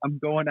 I'm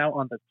going out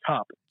on the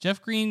top.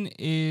 Jeff Green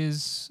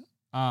is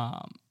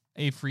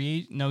a free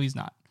agent. No, he's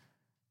not.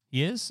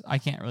 He is? I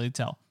can't really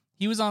tell.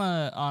 He was on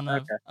a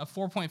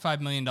 $4.5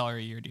 million a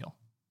year deal.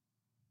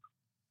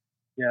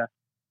 Yeah.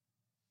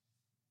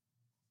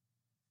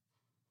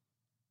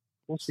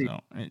 We'll see.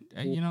 So,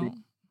 see.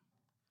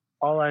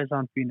 All eyes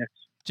on Phoenix.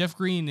 Jeff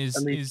Green is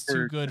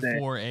too good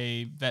for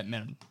a vet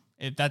minimum.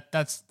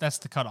 That's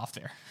the cutoff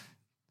there.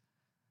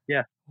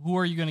 Yeah. Who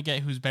are you going to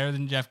get who's better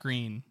than Jeff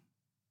Green?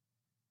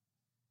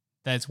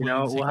 That's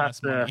willing to take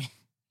less money.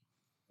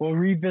 We'll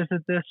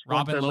revisit this.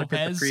 Robin Lopez. Look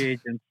at the free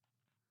agents.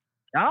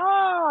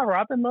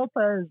 Robin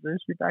Lopez.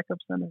 There's your backup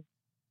center.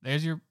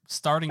 There's your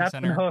starting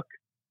Captain center. Hook.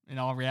 In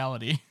all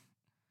reality.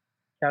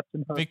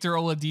 Captain Hook. Victor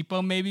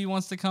Oladipo maybe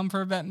wants to come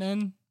for a vet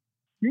min.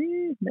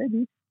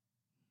 Maybe.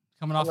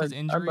 Coming off his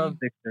injury. I love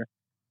Victor.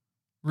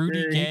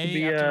 Rudy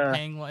Gay after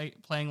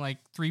playing like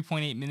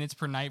 3.8 minutes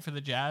per night for the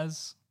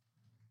Jazz.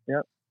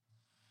 Yep.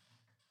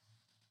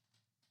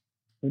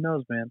 Who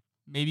knows, man?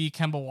 Maybe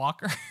Kemba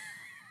Walker.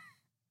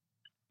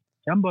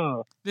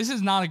 Kemba. This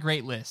is not a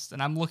great list,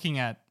 and I'm looking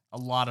at a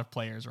lot of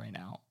players right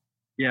now.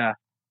 Yeah.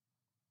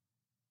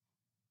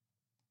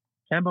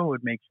 Kemba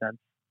would make sense,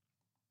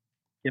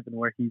 given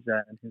where he's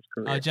at in his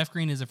career. Jeff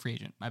Green is a free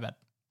agent. My bad.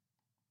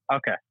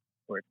 Okay.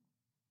 Word.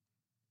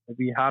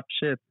 Maybe hop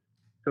ship.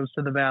 Goes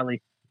to the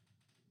Valley.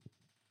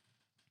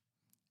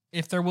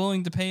 if they're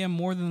willing to pay him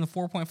more than the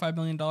 $4.5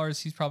 million,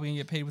 he's probably going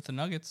to get paid with the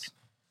Nuggets.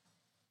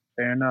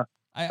 Fair enough.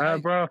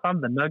 Bro, if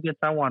I'm the Nuggets,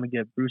 I want to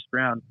get Bruce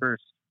Brown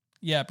first.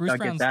 Yeah, Bruce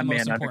Brown's the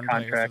most important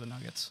player for the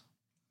Nuggets.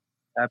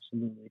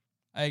 Absolutely.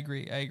 I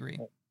agree.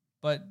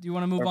 But do you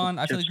want to move on?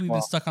 I feel like we've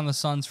been stuck on the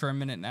Suns for a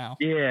minute now.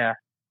 Yeah.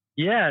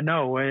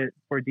 No,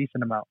 for a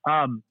decent amount.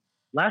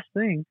 Last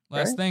thing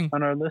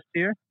on our list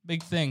here.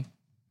 Big thing.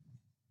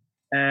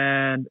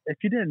 And if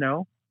you didn't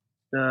know,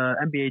 the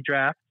NBA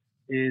draft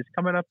is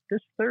coming up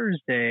this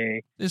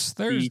Thursday. The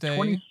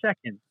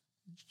 22nd.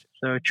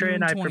 So Trey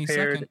and I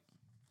prepared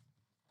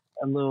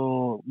a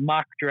little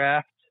mock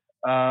draft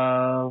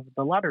of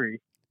the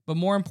lottery. But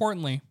more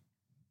importantly,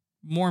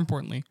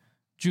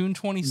 June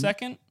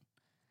 22nd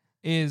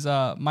is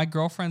my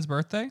girlfriend's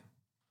birthday.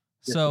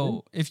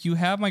 So if you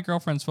have my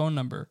girlfriend's phone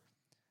number,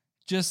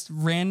 just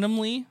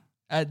randomly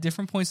at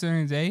different points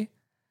during the day,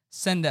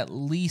 send at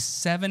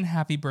least 7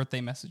 happy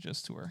birthday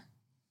messages to her.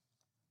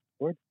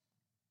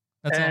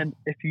 That's all.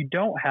 If you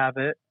don't have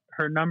it,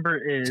 her number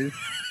is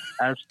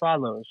as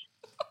follows.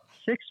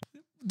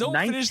 Don't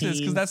finish this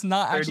because that's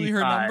not actually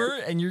her number,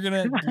 and you're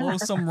going to blow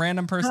some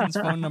random person's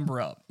phone number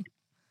up.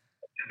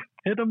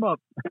 Hit them up.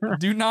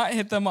 Do not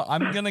hit them up.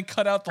 I'm going to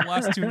cut out the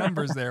last 2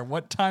 numbers there.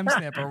 What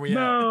timestamp are we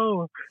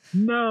at?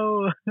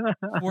 No.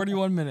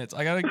 41 minutes.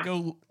 I got to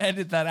go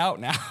edit that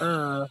out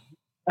now.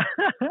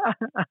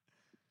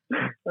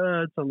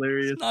 That's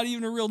hilarious. It's not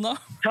even a real number.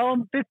 Tell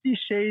them 50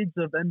 Shades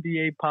of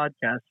NBA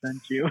podcast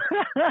sent you.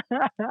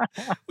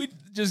 We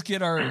just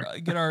get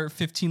our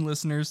 15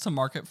 listeners to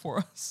market for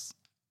us.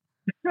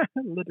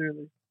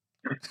 Literally.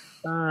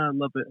 I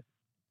love it.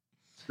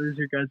 There's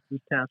your guys'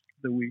 task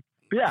of the week.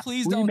 But yeah,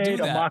 please don't do that. We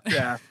made a mock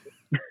draft.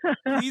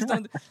 Please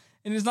don't.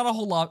 And it's not a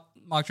whole lot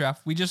mock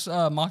draft. We just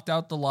mocked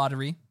out the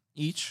lottery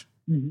each.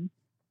 Mm-hmm.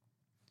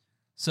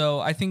 So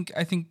I think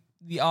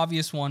the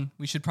obvious one,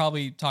 we should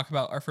probably talk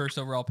about our first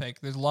overall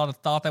pick. There's a lot of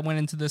thought that went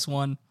into this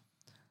one.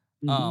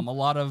 A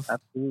lot of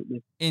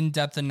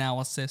in-depth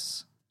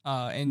analysis,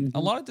 and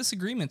a lot of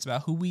disagreements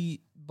about who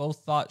we both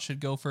thought should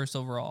go first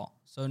overall.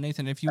 So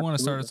Nathan, if you want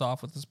to start us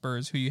off with the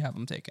Spurs, who you have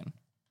them taken?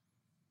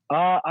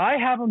 I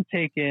have them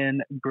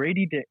taken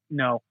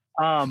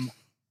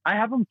I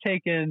have them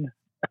taken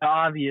the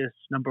obvious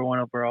number 1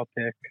 overall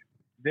pick,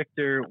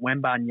 Victor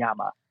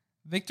Wembanyama.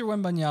 Victor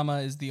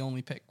Wembanyama is the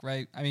only pick,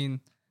 right? I mean,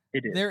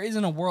 it is. There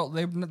isn't a world.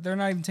 They're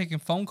not even taking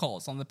phone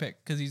calls on the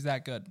pick because he's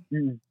that good.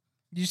 Mm.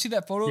 Did you see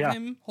that photo of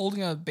him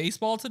holding a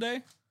baseball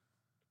today?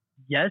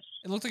 Yes.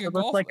 It looked like it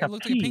looked like a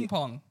ping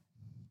pong.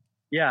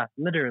 Yeah,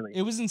 literally.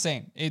 It was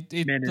insane.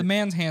 The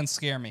man's hands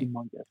scare me.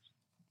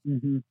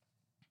 Mm-hmm.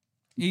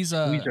 He's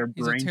a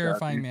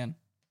terrifying man.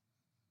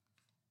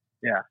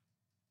 Yeah.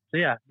 So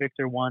yeah,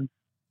 Victor won.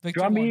 Do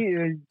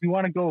you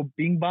want to go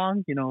bing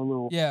bong? A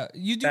little. Yeah,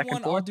 you do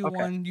one, I'll do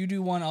one. You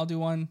do one, I'll do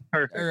one.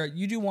 Perfect. Or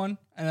you do one,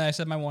 and then I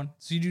said my one.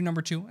 So you do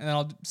number 2, and then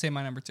I'll say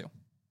my number 2.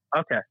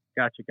 Okay,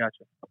 gotcha.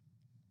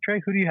 Trey,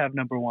 who do you have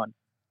number 1?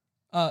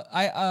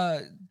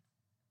 Tough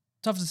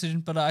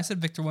decision, but I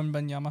said Victor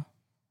Wembanyama.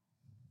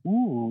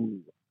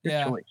 Ooh,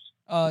 good choice.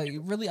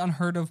 Really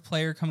unheard of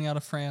player coming out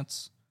of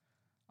France.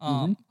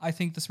 I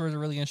think the Spurs are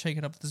really gonna shake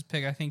it up with this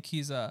pick. I think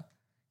he's a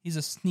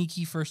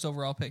sneaky first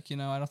overall pick. I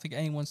don't think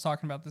anyone's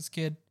talking about this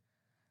kid.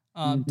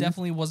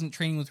 Definitely wasn't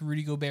training with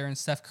Rudy Gobert and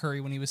Steph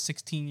Curry when he was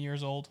 16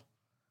 years old.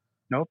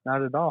 Nope,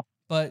 not at all.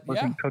 But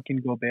wasn't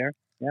cooking Gobert.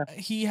 Yeah,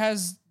 he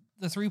has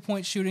the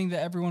 3-point shooting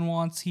that everyone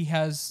wants. He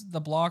has the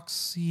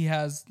blocks. He's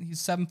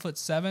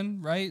 7'7",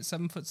 right?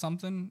 7 foot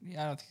something.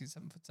 Yeah, I don't think he's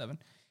 7'7".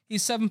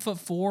 He's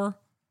 7'4".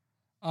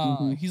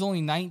 He's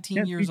only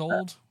 19 years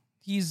old.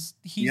 He's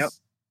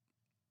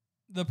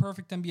the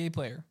perfect NBA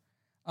player.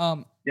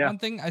 One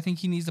thing, I think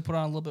he needs to put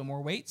on a little bit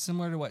more weight,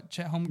 similar to what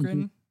Chet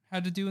Holmgren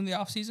had to do in the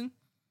offseason.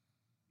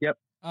 Yep.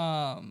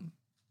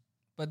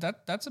 But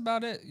that's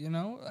about it.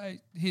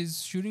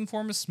 His shooting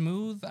form is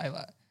smooth.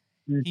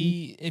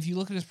 If you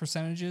look at his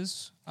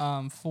percentages,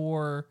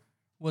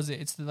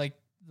 it's the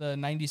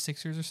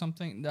 96ers or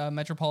something,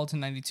 Metropolitan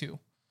 92.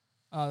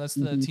 That's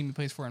the team he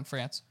plays for in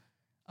France.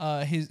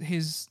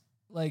 His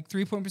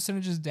 3-point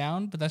percentage is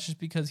down, but that's just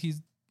because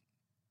he's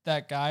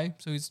that guy.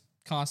 So he's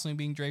constantly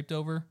being draped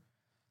over.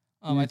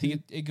 I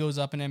think it goes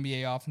up in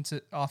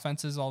NBA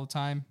offenses all the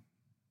time.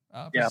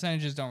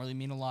 Percentages don't really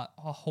mean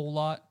a whole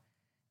lot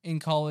in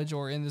college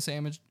or in this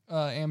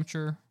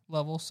amateur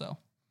level. So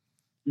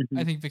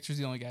I think Victor's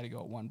the only guy to go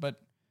at 1. But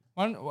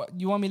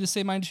you want me to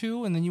say mine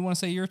 2, and then you want to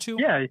say your 2?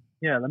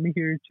 Yeah. Let me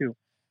hear your 2.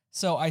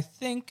 So I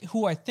think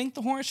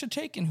the Hornets should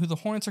take and who the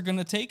Hornets are going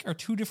to take are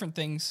 2 different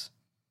things.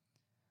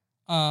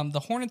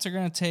 The Hornets are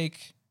going to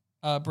take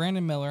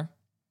Brandon Miller,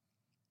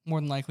 more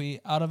than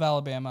likely, out of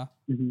Alabama.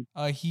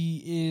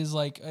 He is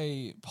like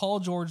a Paul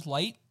George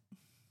light,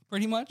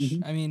 pretty much.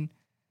 I mean,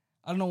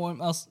 I don't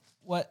know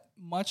what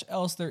much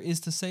else there is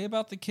to say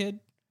about the kid.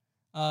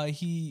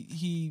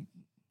 He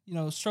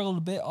struggled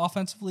a bit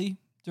offensively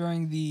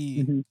during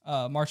the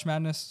March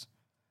Madness,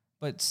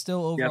 but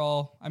still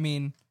overall, I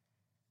mean,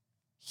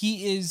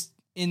 he is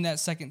in that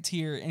second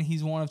tier, and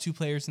he's one of 2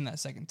 players in that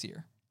second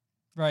tier,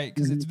 right?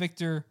 Because it's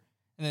Victor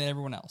and then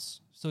everyone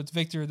else. So it's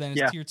Victor, then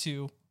it's tier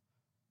 2,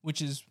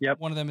 which is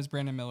one of them is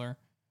Brandon Miller.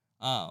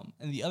 And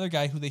the other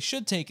guy who they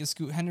should take is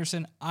Scoot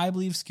Henderson. I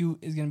believe Scoot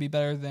is going to be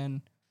better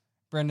than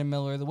Brandon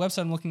Miller. The website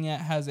I'm looking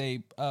at has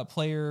a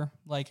player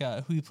like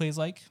who he plays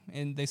like,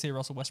 and they say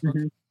Russell Westbrook.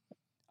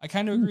 I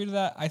kind of agree to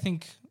that. I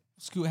think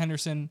Scoot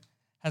Henderson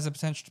has the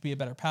potential to be a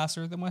better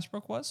passer than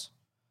Westbrook was.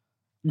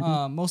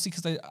 Mostly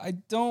because I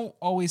don't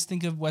always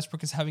think of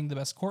Westbrook as having the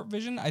best court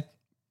vision.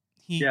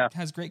 He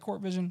has great court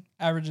vision,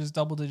 averages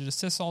double-digit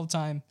assists all the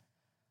time,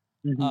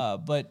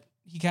 but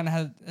he kind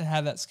of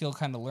had that skill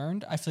kind of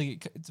learned. I feel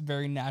like it's a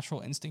very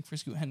natural instinct for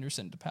Scoot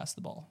Henderson to pass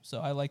the ball. So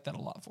I like that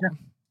a lot for him.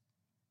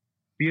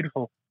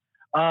 Beautiful.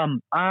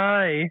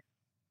 I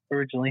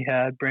originally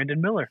had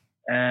Brandon Miller,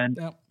 and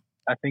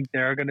I think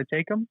they're going to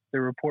take him.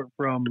 The report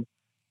from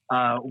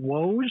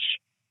Woj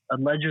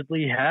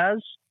allegedly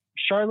has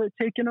Charlotte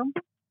taken him.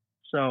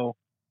 So,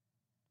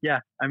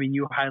 yeah, I mean,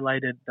 you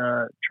highlighted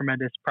the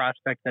tremendous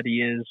prospect that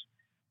he is,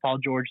 Paul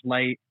George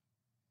light,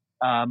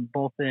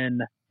 both in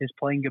his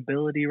playing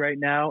ability right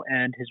now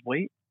and his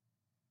weight.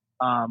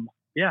 I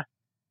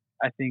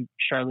think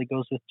Charlotte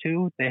goes with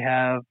 2. They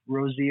have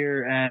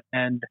Rozier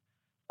and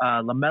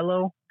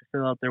LaMelo to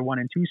fill out their 1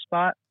 and 2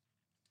 spot.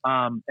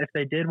 If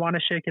they did want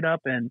to shake it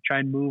up and try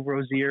and move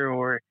Rozier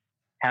or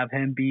have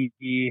him be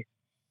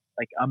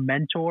like a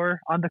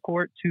mentor on the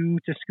court to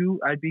Scoot,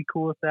 I'd be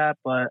cool with that.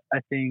 But I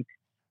think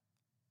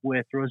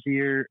with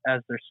Rozier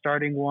as their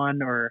starting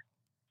 1 or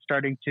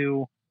starting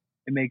 2,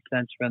 it makes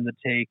sense for them to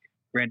take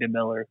Brandon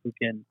Miller, who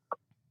can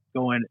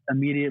go in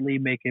immediately,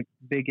 make a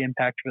big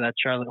impact for that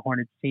Charlotte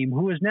Hornets team,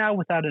 who is now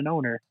without an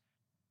owner.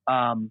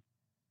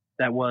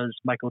 That was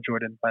Michael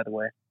Jordan, by the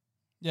way.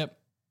 Yep.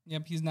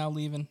 He's now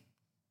leaving.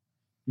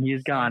 He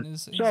is gone.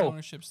 His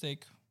ownership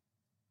stake.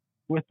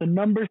 With the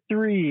number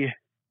 3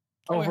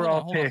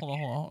 overall pick. Hold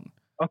on.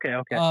 Okay.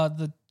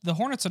 The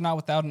Hornets are not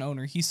without an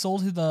owner. He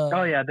sold he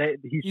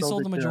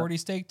sold the majority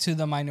stake to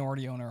the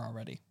minority owner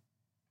already.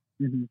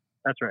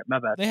 That's right. My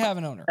bad. They have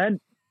an owner. And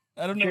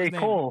I don't know J.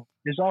 Cole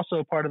is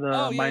also part of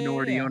the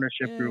minority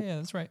ownership group. Yeah,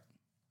 that's right.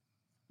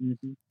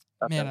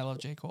 Man, I love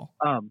J. Cole.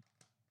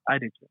 I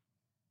do too.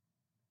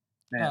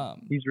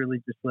 Man, he's really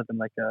just living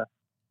like a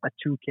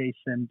 2K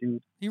sim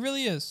dude. He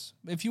really is.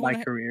 If you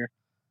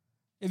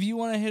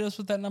want to hit us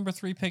with that number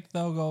 3 pick,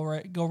 though,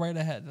 go right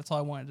ahead. That's all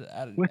I wanted to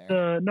add. With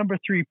the number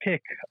 3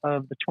 pick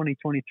of the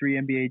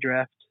 2023 NBA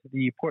draft,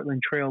 the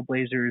Portland Trail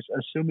Blazers,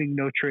 assuming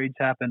no trades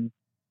happen,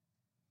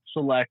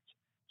 select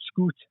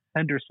Scoot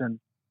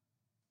Henderson.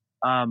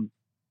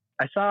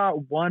 I saw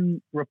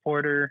one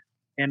reporter,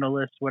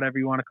 analyst, whatever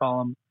you want to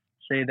call him,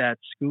 say that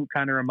Scoot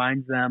kind of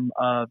reminds them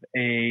of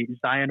a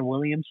Zion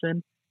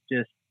Williamson,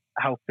 just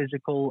how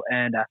physical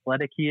and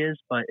athletic he is,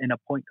 but in a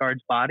point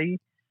guard's body.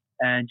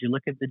 And you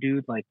look at the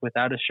dude, like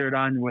without a shirt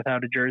on,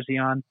 without a jersey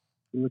on,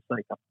 he looks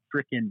like a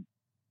freaking,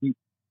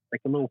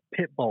 like a little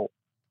pit bull.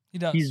 He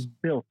does. He's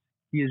built.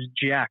 He is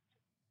jacked.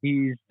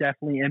 He's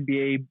definitely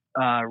NBA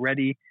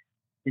ready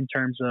in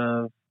terms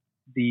of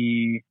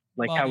the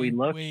body, how he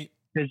looks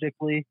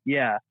physically.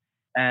 Yeah.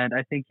 And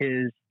I think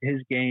his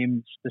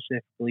game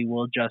specifically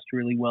will adjust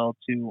really well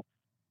to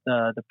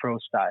the pro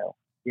style.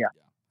 Yeah.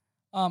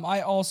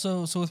 I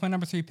also, so with my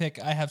number 3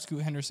 pick, I have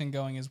Scoot Henderson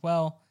going as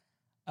well.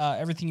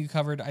 Everything you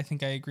covered, I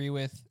think I agree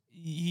with.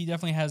 He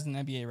definitely has an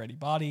NBA ready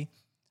body.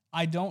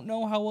 I don't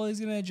know how well he's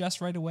going to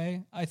adjust right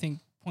away. I think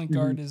point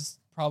guard is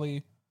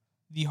probably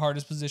the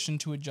hardest position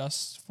to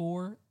adjust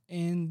for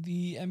in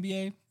the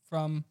NBA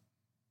from,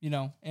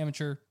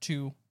 amateur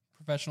to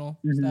professional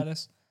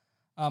status.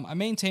 I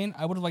maintain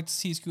I would have liked to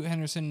see Scoot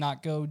Henderson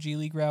not go G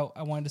League route.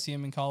 I wanted to see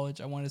him in college.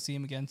 I wanted to see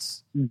him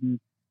against,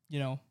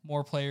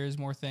 more players,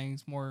 more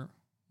things, more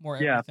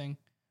everything.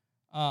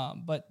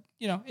 But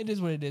it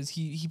is what it is.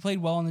 He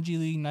played well in the G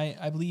League night.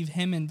 I believe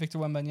him and Victor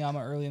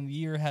Wembanyama early in the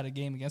year had a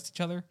game against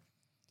each other.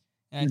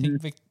 And I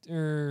think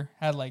Victor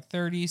had like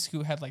 30,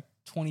 Scoot had like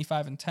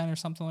 25 and 10 or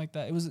something like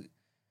that. I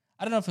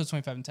don't know if it was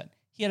 25 and 10.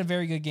 He had a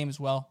very good game as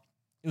well.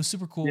 It was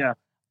super cool. Yeah.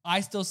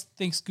 I still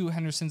think Scoot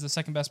Henderson's the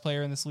second best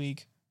player in this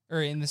league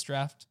or in this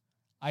draft.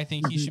 I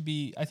think he should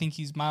be. I think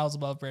he's miles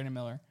above Brandon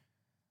Miller.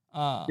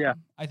 I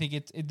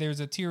think there's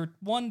a tier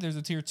 1, there's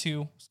a tier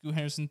 2. Scoot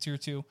Henderson tier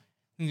 2. I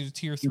think there's a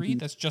tier 3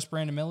 that's just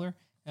Brandon Miller,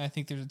 and I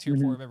think there's a tier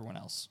 4 of everyone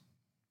else.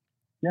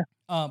 Yeah,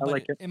 but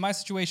like in my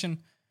situation,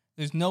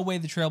 there's no way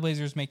the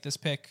Trailblazers make this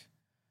pick.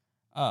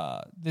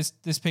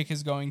 This pick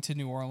is going to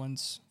New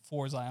Orleans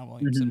for Zion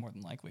Williamson more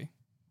than likely,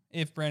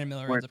 if Brandon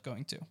Miller ends up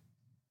going to.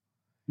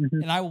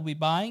 And I will be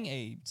buying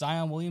a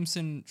Zion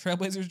Williamson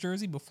Trailblazers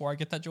jersey before I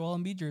get that Joel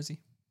Embiid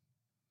jersey.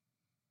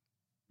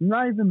 I'm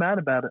not even mad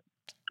about it.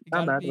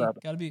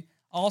 Gotta be.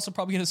 I'll also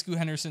probably get a Scoot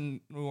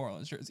Henderson New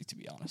Orleans jersey, to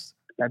be honest.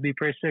 That'd be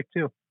pretty sick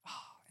too.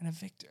 And a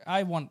Victor.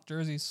 I want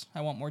jerseys. I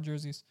want more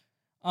jerseys.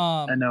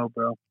 I know,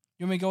 bro.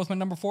 You want me to go with my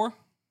number 4?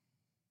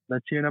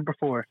 Let's hear number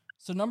 4.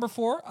 So number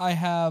 4, I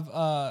have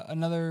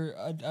another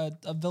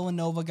a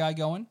Villanova guy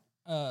going.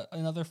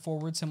 Another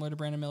forward similar to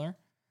Brandon Miller.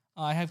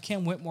 I have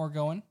Cam Whitmore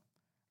going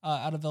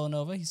out of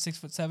Villanova. He's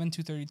 6'7",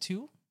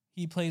 232.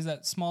 he plays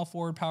that small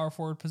forward, power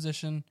forward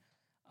position.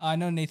 I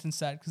know Nathan's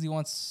sad because he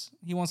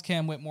wants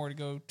Cam Whitmore to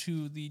go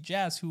to the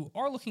Jazz, who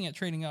are looking at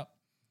trading up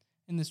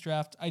in this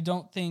draft. I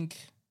don't think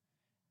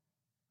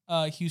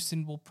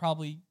Houston will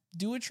probably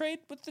do a trade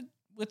with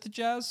the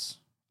Jazz,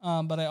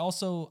 but I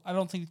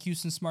don't think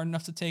Houston's smart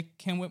enough to take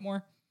Cam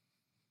Whitmore.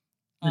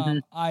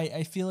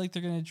 I feel like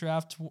they're going to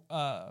draft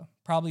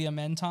probably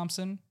Amen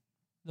Thompson,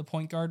 the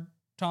point guard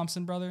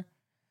Thompson brother.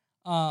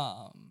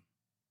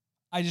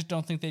 I just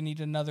don't think they need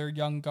another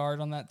young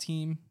guard on that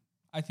team.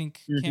 I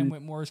think Cam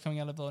Whitmore is coming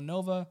out of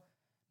Villanova.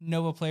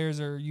 Nova players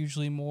are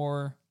usually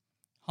more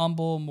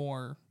humble,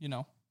 more,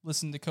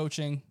 listen to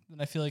coaching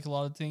than I feel like a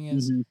lot of the thing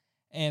is.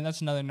 And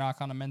that's another knock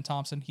on Amen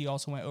Thompson. He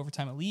also went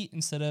overtime elite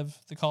instead of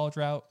the college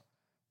route.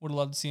 Would have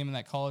loved to see him in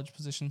that college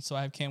position. So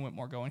I have Cam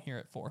Whitmore going here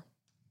at 4.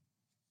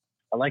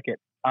 I like it.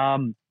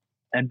 And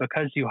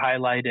because you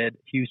highlighted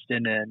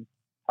Houston and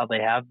how they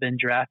have been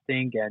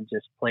drafting and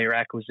just player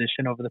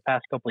acquisition over the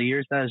past couple of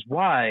years, that is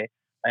why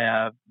I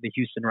have the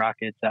Houston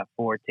Rockets at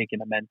 4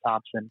 taking Amen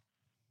Thompson.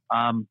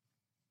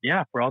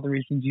 For all the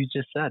reasons you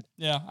just said.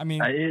 Yeah, I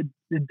mean,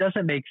 it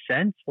doesn't make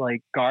sense.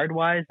 Like guard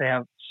wise, they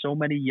have so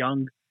many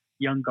young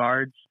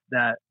guards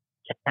that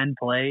can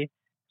play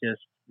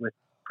just with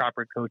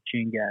proper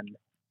coaching and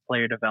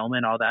player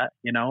development, all that,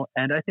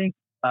 And I think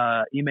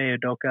Ime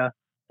Udoka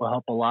will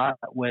help a lot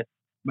with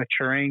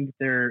maturing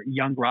their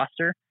young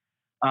roster.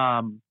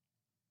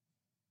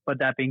 But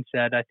that being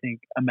said, I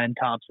think Amen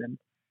Thompson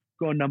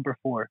go number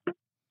 4. So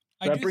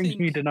that brings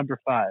me to number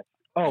 5.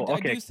 Oh,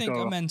 okay. I do think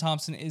Amen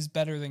Thompson is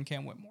better than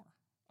Cam Whitmore.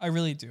 I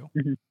really do.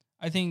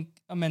 I think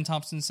Amen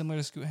Thompson, similar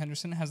to Scoot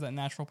Henderson, has that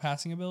natural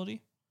passing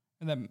ability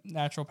and that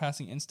natural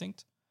passing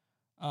instinct.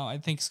 I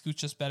think Scoot's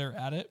just better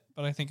at it,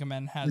 but I think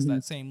Amen has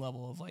that same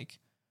level of like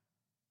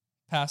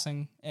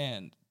passing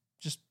and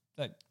just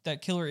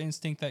that killer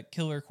instinct, that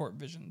killer court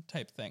vision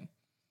type thing.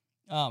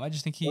 I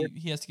just think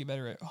he has to get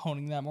better at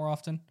honing that more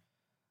often.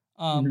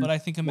 But I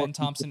think Amen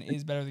Thompson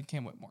is better than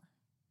Cam Whitmore.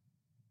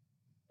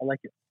 I like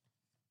it.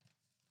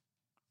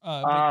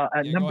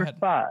 At number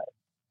 5,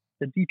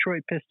 the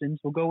Detroit Pistons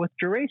will go with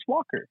Jarace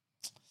Walker.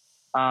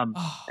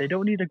 They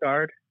don't need a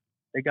guard.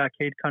 They got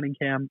Cade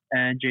Cunningham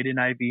and Jaden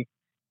Ivey.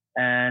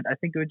 And I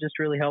think it would just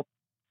really help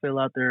fill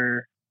out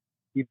either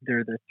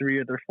their 3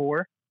 or their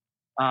 4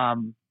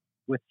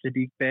 with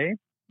Sadiq Bey.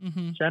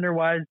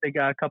 Center-wise, they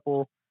got a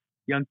couple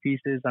young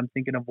pieces. I'm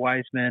thinking of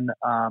Wiseman.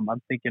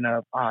 I'm thinking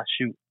of,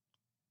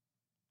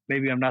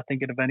 maybe I'm not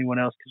thinking of anyone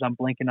else because I'm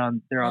blanking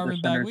on their other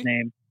center's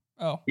name.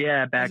 Oh.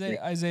 Yeah, Bagley.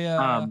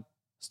 Isaiah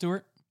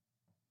Stewart?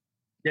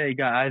 Yeah, you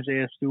got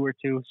Isaiah Stewart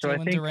too. So Jalen I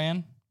think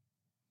Durant.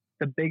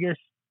 The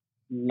biggest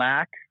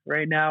lack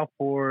right now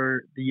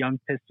for the young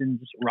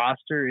Pistons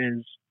roster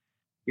is,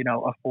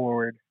 a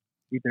forward,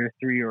 either a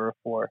 3 or a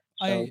 4.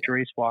 So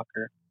Jarace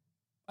Walker.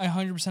 I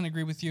 100%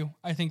 agree with you.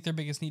 I think their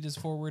biggest need is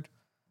forward.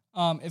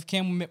 If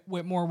Cam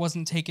Whitmore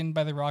wasn't taken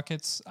by the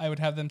Rockets, I would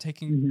have them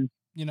taking,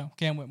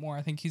 Cam Whitmore.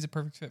 I think he's a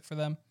perfect fit for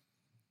them.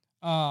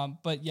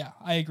 But yeah,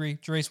 I agree.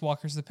 Jarace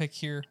Walker's the pick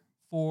here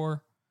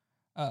for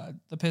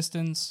the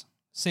Pistons.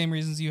 Same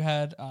reasons you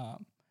had.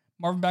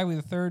 Marvin Bagley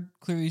III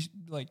clearly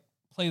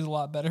plays a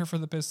lot better for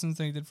the Pistons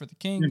than he did for the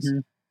Kings,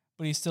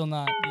 but he's still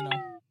not,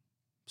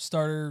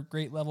 starter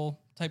great level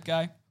type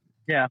guy.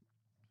 Yeah.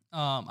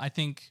 I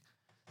think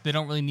they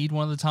don't really need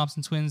one of the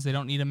Thompson twins. They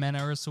don't need a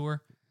Mena or a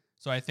Soar.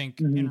 So I think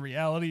in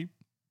reality,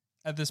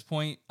 at this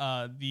point,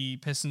 the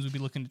Pistons would be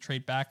looking to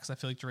trade back because I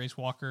feel like Jarace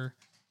Walker,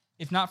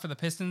 if not for the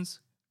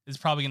Pistons, is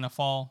probably going to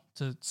fall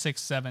to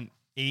 6, 7,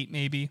 8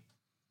 maybe.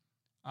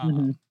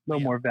 No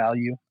more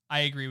value.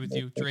 I agree with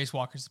you. Jarace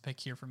Walker's the pick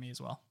here for me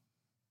as well.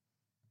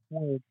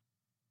 Do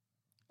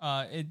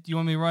you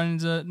want me to run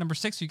into number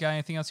 6? You got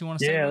anything else you want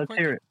to say? Yeah, let's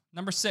hear it.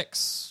 Number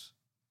 6,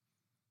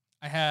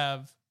 I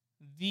have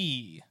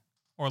the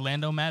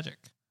Orlando Magic.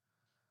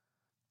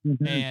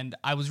 And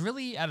I was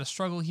really at a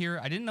struggle here.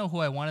 I didn't know who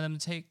I wanted them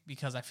to take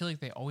because I feel like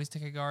they always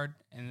take a guard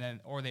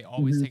or they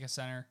always take a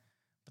center.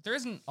 But there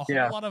isn't a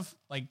whole lot of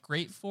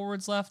great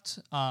forwards left.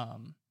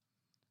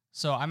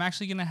 So I'm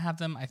actually going to have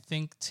them, I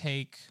think,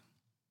 take...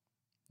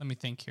 Let me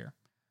think here.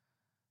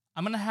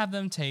 I'm going to have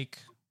them take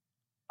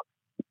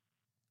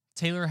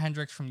Taylor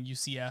Hendricks from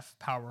UCF,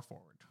 power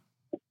forward.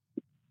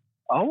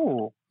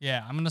 Oh.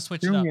 Yeah, I'm going to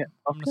switch it up.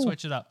 I'm going to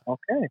switch it up.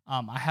 Okay.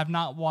 I have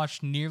not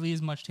watched nearly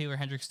as much Taylor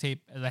Hendricks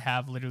tape as I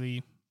have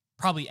literally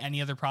probably any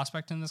other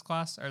prospect in this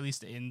class, or at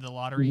least in the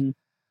lottery.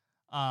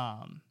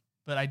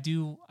 But I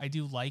do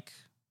like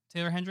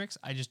Taylor Hendricks.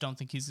 I just don't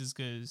think he's as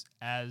good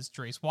as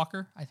Jarace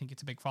Walker. I think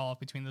it's a big fall-off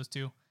between those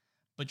two.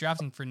 But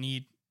drafting for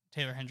need,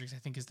 Taylor Hendricks, I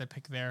think, is the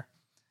pick there.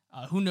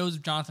 Who knows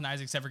if Jonathan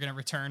Isaac's ever going to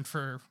return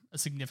for a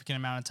significant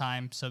amount of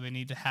time, so they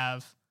need to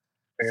have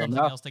something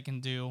else they can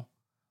do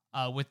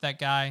with that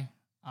guy.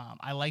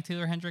 I like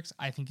Taylor Hendricks.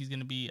 I think he's going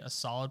to be a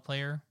solid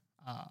player.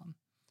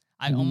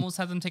 I almost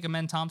have them take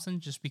Amen Thompson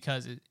just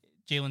because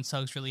Jalen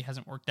Suggs really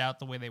hasn't worked out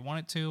the way they want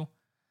it to.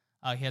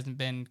 He hasn't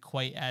been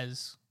quite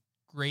as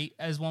great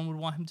as one would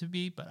want him to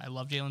be, but I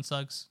love Jalen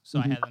Suggs, so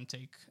I had them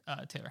take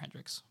Taylor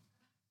Hendricks.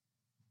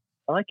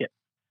 I like it.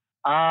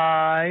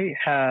 I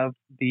have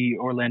the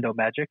Orlando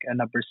Magic at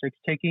number 6,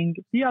 taking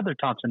the other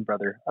Thompson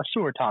brother,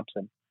 Asur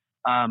Thompson.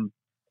 Um,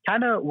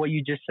 Kind of what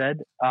you just said,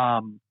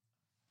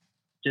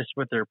 just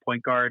with their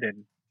point guard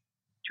and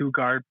two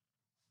guard,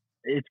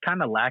 it's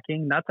kind of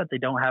lacking. Not that they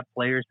don't have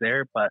players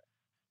there, but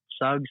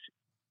Suggs,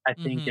 I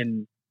think, Mm-hmm.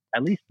 in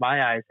at least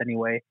my eyes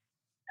anyway,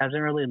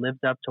 hasn't really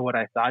lived up to what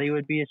I thought he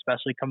would be,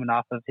 especially coming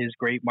off of his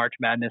great March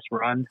Madness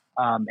run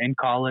in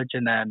college.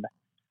 And then,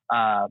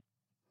 uh,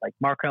 like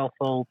Markel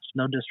Fultz,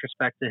 no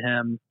disrespect to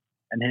him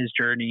and his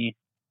journey,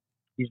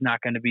 he's not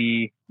going to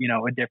be,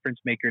 a difference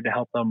maker to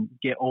help them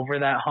get over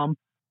that hump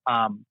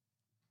um,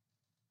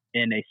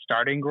 in a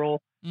starting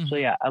role. So, Mm-hmm.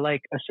 yeah, I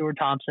like Asur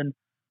Thompson.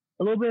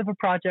 A little bit of a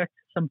project,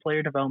 some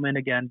player development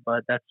again,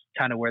 but that's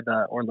kind of where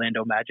the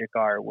Orlando Magic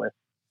are with,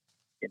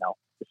 the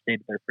state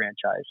of their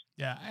franchise.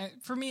 Yeah,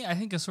 for me, I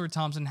think Asor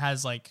Thompson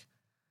has like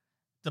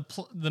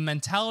the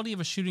mentality of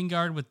a shooting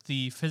guard with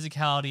the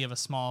physicality of a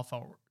small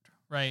forward,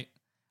 right?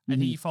 I think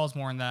Mm-hmm. he falls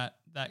more in that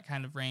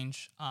kind of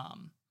range.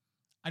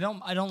 I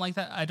don't like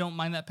that. I don't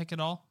mind that pick at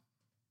all,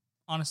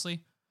 honestly.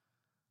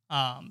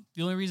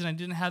 The only reason I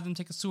didn't have them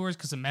take Asur is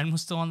because Amen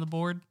was still on the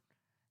board,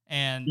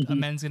 and Mm-hmm.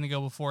 Amen's going to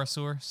go before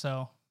Asur,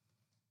 so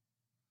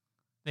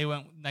they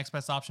went next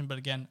best option. But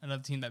again,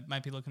 another team that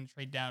might be looking to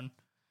trade down,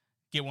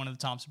 get one of the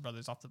Thompson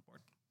brothers off the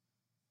board.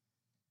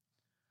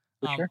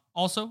 For sure.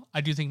 Also, I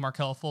do think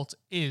Markel Fultz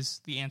is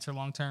the answer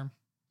long term.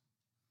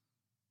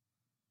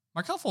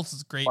 Markel Fultz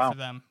is great Wow. for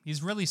them.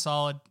 He's really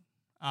solid.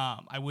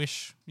 I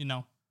wish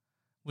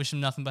him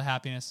nothing but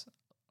happiness.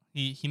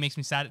 He makes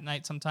me sad at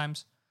night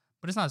sometimes,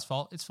 but it's not his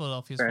fault. It's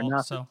Philadelphia's Fair fault.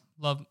 enough. So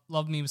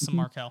love me with some Mhm.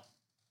 Markel.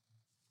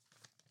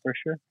 For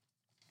sure.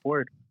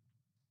 Word.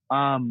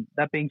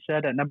 That being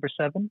said, at number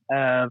 7,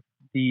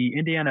 the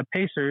Indiana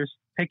Pacers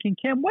picking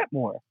Cam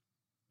Whitmore,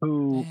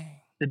 who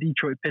Dang, the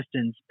Detroit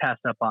Pistons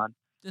passed up on.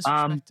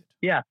 disrespected.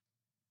 Yeah,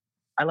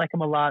 I like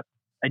him a lot.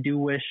 I do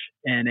wish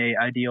in a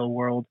ideal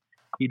world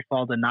he'd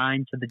fall to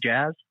 9 to the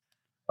Jazz,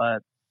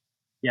 but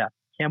yeah,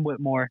 Cam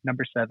Whitmore,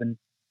 number 7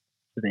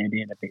 to the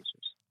Indiana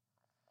Pacers.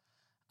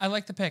 I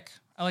like the pick.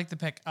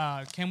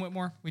 Cam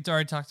Whitmore. We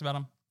already talked about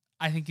him.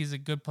 I think he's a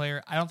good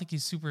player. I don't think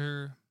he's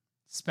super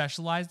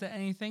specialized at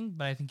anything,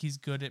 but I think he's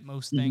good at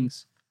most Mhm.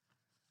 things.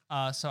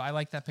 So I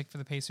like that pick for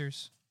the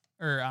Pacers.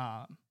 For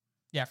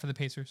the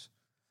Pacers.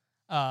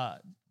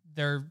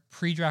 Their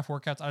pre-draft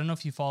workouts. I don't know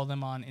if you follow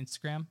them on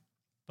Instagram,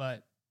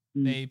 but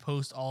Mm, they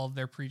post all of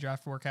their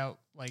pre-draft workout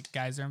like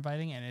guys they're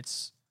inviting, and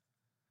it's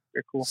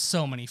very cool.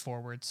 so many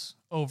forwards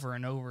over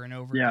and over and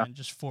over Yeah. again,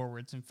 just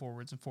forwards and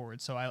forwards and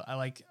forwards. So I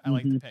like the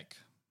Mhm. pick.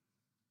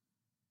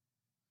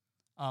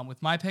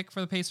 With my pick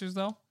for the Pacers,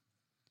 though,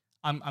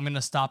 I'm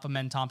gonna stop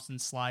Amen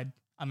Thompson's slide.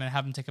 I'm gonna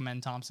have him take Amen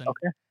Thompson.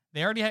 Okay.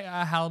 They already had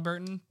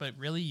Halliburton, but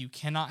really you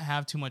cannot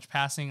have too much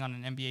passing on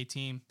an NBA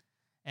team.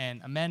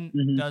 And Amen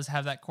Mhm. does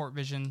have that court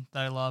vision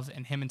that I love,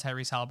 and him and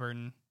Tyrese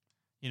Halliburton.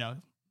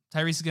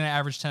 Tyrese is gonna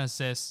average 10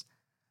 assists.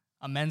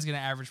 Amen's gonna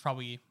average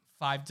probably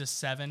 5 to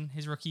 7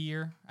 his rookie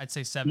year. I'd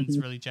say 7's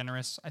Mhm. really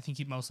generous. I think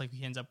he most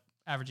likely ends up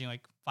averaging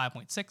like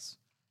 5.6,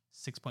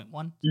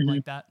 6.1, something Mhm.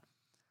 like that.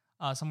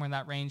 Somewhere in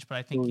that range, but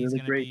I think he's Really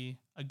going to great. be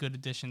a good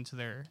addition to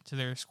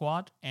their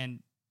squad.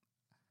 And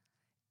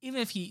even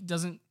if he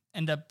doesn't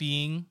end up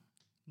being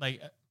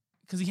like,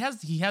 because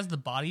he has the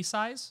body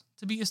size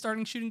to be a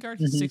starting shooting guard.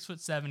 He's Mhm.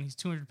 6'7", he's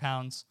 200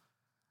 pounds,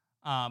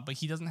 but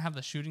he doesn't have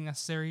the shooting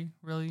necessary.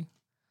 Really,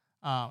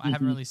 I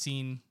haven't Mhm. really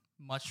seen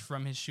much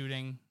from his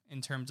shooting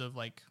in terms of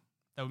like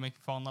that would make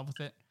me fall in love with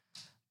it.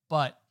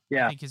 But I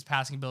Yeah. think his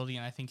passing ability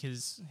and I think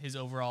his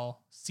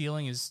overall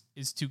ceiling is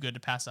too good to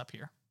pass up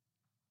here.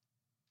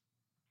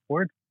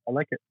 Word. I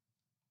like it.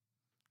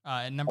 At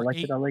I number like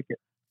 8. it. I like it.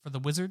 For the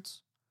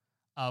Wizards,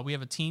 we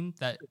have a team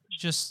that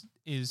just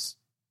is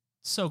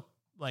so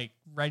like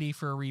ready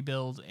for a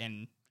rebuild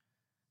and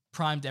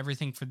primed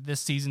everything for this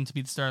season to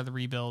be the start of the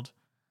rebuild.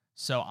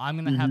 So I'm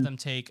gonna have Mhm. them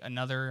take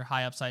another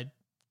high upside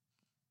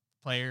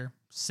player,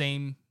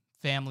 same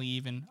family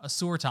even,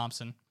 Asur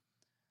Thompson.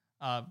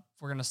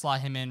 We're gonna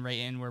slot him in right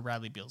in where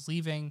Bradley Beal's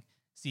leaving.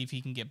 See if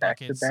he can get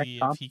buckets. Back-to-back See if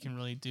Thompson. he can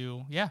really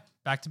do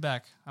back to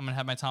back. I'm gonna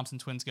have my Thompson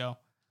twins go,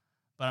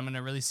 but I'm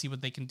gonna really see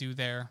what they can do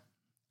there,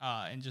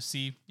 and just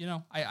see.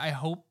 I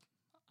hope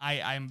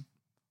I'm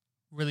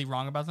really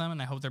wrong about them,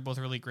 and I hope they're both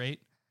really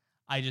great.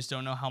 I just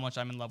don't know how much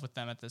I'm in love with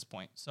them at this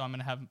point. So I'm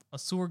gonna have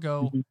Asur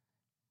go Mhm.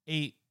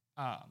 8.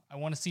 I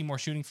want to see more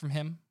shooting from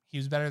him. He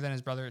was better than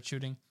his brother at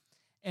shooting,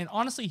 and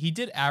honestly, he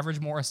did average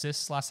more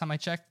assists last time I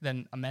checked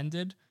than Amen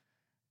did.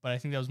 But I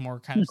think that was more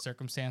kind of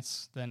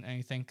circumstance than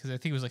anything because I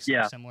think it was like super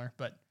Yeah. similar.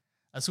 But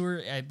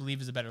Asur, I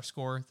believe, is a better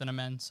scorer than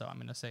Amen, so I'm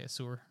gonna say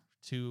Asur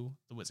to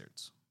the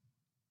Wizards.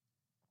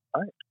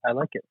 All right. I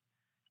like it.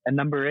 At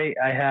number 8,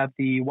 I have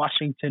the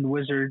Washington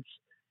Wizards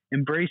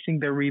embracing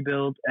their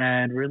rebuild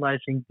and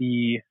realizing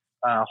the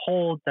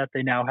hole that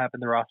they now have in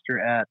the roster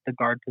at the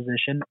guard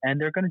position,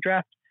 and they're going to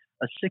draft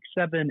a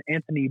 6'7"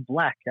 Anthony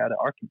Black out of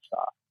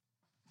Arkansas.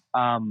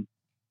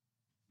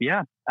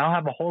 Yeah, I don't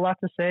have a whole lot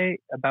to say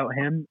about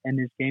him and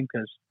his game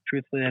because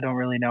truthfully, I don't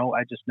really know.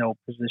 I just know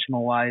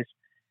positional wise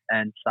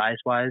and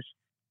size-wise,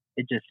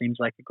 it just seems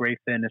like a great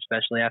fit,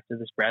 especially after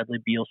this Bradley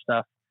Beal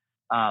stuff.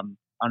 I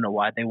don't know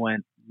why they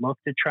wouldn't look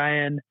to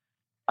try and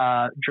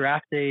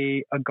draft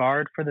a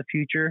guard for the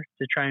future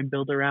to try and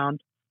build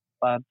around.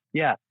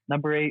 Yeah,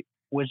 number 8,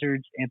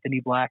 Wizards,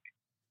 Anthony Black.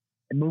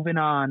 And moving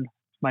on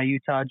to my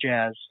Utah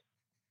Jazz,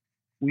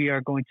 we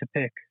are going to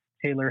pick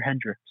Taylor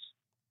Hendricks.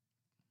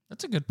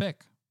 That's a good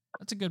pick.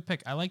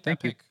 I like that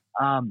pick.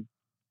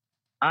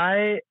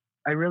 I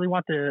really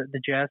want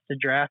the Jazz to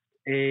draft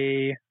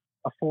a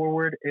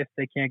forward if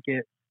they can't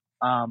get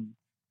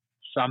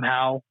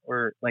somehow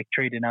or like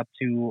trading up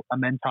to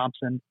Amen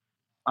Thompson.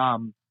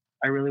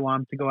 I really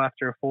want him to go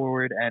after a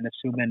forward, and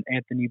assuming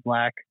Anthony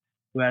Black,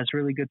 who has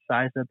really good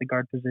size at the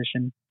guard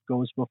position,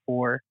 goes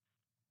before,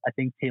 I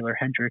think Taylor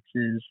Hendricks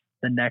is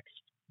the next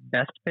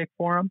best pick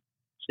for him.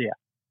 So yeah,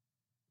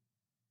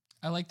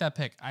 I like that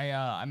pick.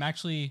 I'm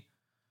actually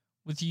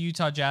with the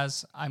Utah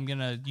Jazz. I'm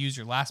gonna use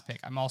your last pick.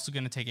 I'm also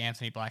gonna take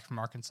Anthony Black from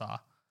Arkansas.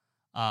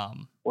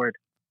 Word.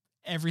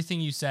 Everything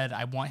you said,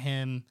 I want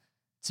him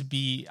to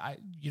be.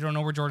 You don't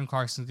know where Jordan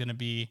Clarkson's gonna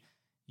be.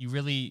 You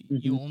really,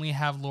 you only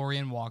have Laurie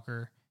and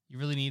Walker. You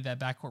really need that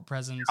backcourt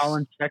presence.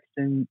 Colin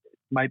Sexton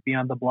might be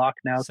on the block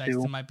now too.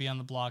 Sexton might be on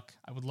the block.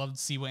 I would love to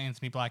see what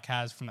Anthony Black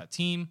has from that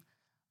team.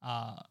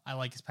 I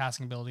like his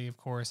passing ability, of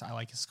course. I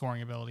like his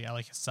scoring ability. I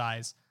like his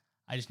size.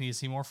 I just need to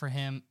see more from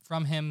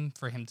him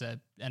for him to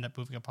end up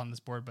moving up on this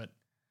board. But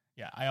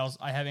yeah,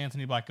 I have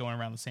Anthony Black going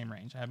around the same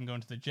range. I have him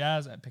going to the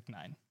Jazz at pick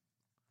 9.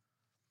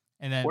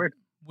 And then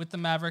with the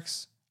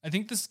Mavericks, I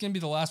think this is going to be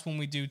the last one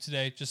we do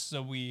today, just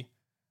so we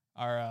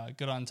are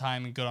good on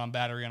time and good on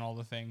battery and all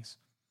the things.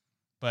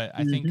 But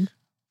I think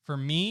for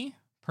me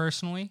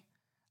personally,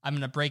 I'm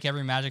going to break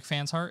every Magic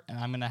fan's heart, and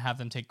I'm going to have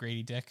them take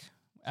Grady Dick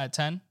at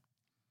 10.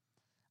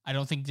 I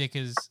don't think Dick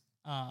is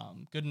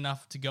good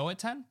enough to go at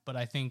 10, but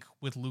I think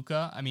with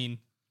Luka, I mean,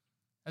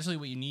 that's really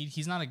what you need.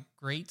 He's not a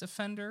great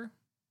defender,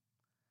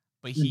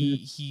 but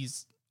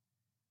he's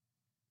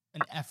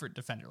an effort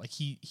defender. Like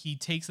he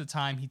takes the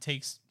time,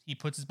 he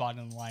puts his body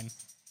on the line.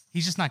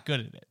 He's just not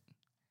good at it.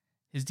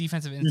 His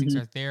defensive instincts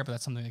are there, but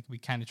that's something that can be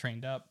kind of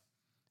trained up.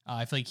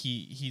 I feel like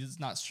he's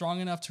not strong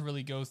enough to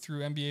really go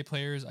through NBA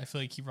players. I feel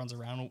like he runs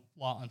around a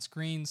lot on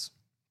screens.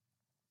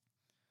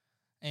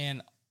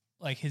 And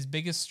like his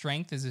biggest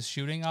strength is his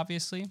shooting,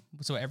 obviously.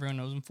 So everyone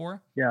knows him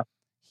for. Yeah.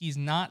 He's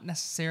not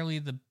necessarily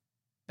the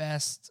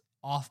best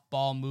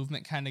off-ball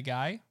movement kind of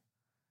guy.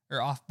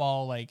 Or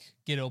off-ball, like,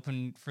 get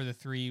open for the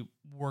 3,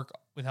 work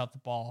without the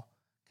ball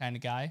kind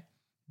of guy.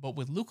 But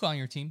with Luka on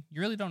your team, you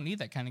really don't need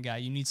that kind of guy.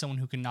 You need someone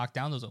who can knock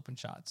down those open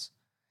shots.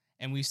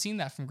 And we've seen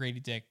that from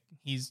Grady Dick.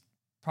 He's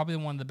probably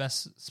one of the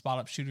best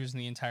spot-up shooters in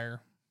the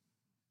entire...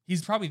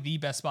 He's probably the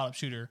best spot-up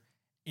shooter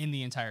in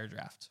the entire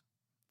draft,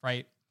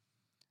 right?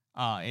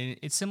 And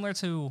it's similar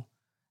to...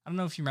 I don't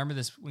know if you remember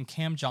this. When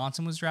Cam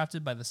Johnson was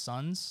drafted by the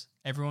Suns,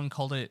 everyone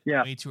called it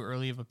way too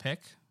early of a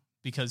pick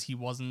because he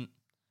wasn't,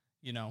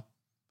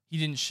 he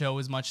didn't show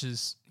as much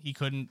as he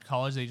could in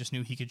college. They just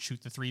knew he could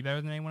shoot the 3 better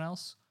than anyone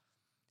else.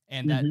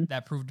 And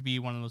that proved to be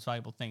one of the most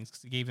valuable things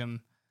because it gave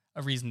him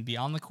a reason to be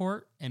on the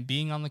court, and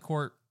being on the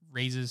court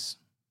raises,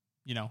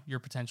 your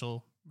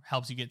potential,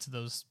 helps you get to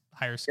those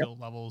higher skill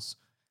levels.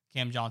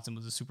 Cam Johnson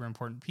was a super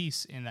important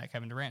piece in that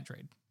Kevin Durant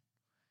trade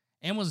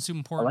and was a super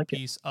important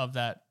piece of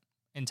that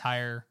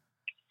entire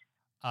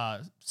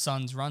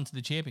Suns run to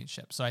the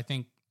championship. So I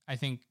think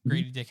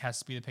Grady Dick has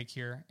to be the pick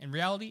here. In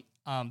reality,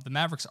 the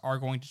Mavericks are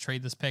going to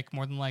trade this pick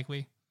more than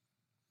likely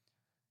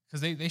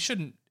because they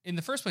shouldn't, in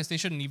the first place, they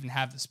shouldn't even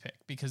have this pick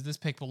because this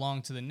pick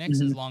belonged to the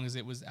Knicks as long as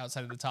it was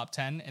outside of the top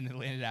 10 and it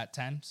landed at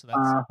 10. So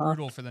that's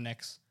brutal for the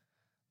Knicks.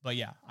 But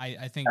yeah,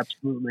 I think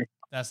absolutely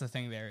that's the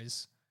thing there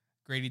is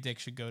Grady Dick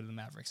should go to the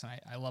Mavericks. And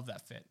I love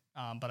that fit.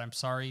 But I'm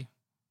sorry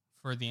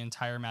for the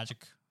entire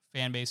Magic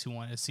fan base who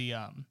wanted to see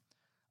a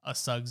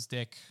Suggs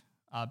Dick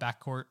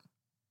backcourt.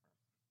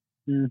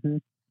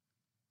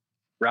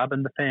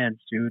 Robbing the fans,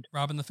 dude.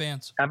 Robbing the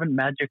fans. Haven't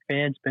Magic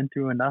fans been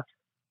through enough?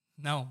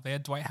 No, they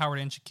had Dwight Howard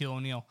and Shaquille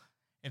O'Neal.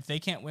 If they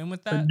can't win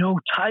with that, but no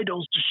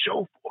titles to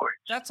show for it.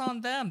 That's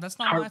on them. That's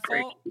not my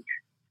fault. It's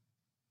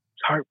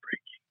heartbreaking.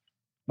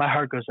 My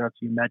heart goes out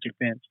to you, Magic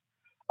fans.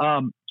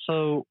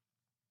 So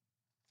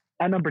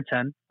at number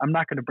 10, I'm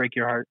not going to break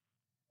your heart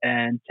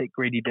and take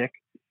Grady Dick.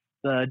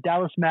 The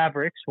Dallas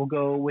Mavericks will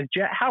go with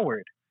Jet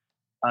Howard,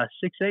 a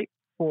 6'8"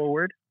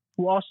 forward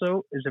who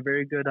also is a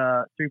very good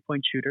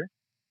 3-point shooter.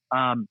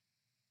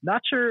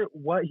 Not sure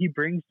what he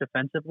brings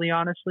defensively,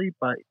 honestly,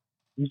 but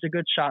he's a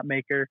good shot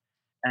maker.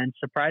 And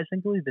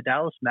surprisingly, the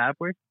Dallas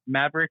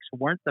Mavericks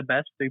weren't the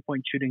best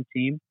 3-point shooting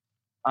team.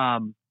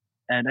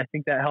 And I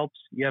think that helps.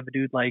 You have a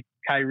dude like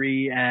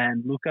Kyrie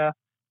and Luka,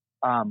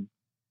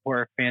 who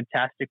are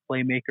fantastic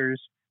playmakers.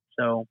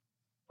 So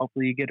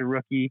hopefully you get a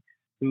rookie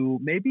who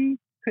maybe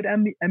could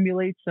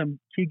emulate some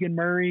Keegan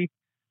Murray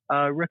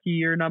rookie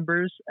year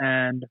numbers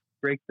and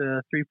break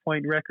the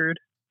 3-point record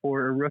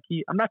for a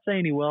rookie. I'm not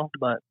saying he will,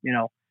 but,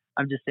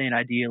 I'm just saying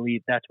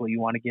ideally that's what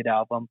you want to get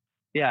out of him.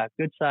 Yeah,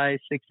 good size,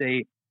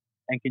 6'8",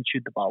 and can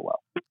shoot the ball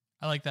well.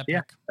 I like that Yeah,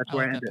 pick. that's I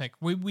where like I that ended. pick.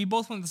 We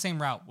both went the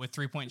same route with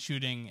 3-point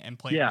shooting and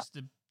players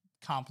to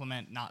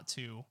complement, not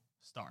to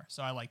star.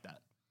 So I like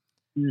that.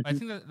 Mm-hmm. I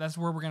think that's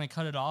where we're going to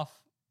cut it off.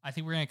 I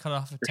think we're going to cut it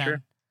off at 10,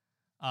 sure.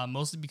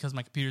 Mostly because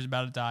my computer's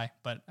about to die,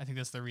 but I think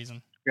that's the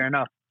reason. Fair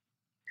enough.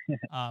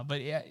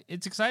 But yeah,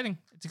 it's exciting.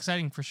 It's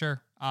exciting for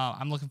sure.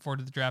 I'm looking forward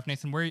to the draft.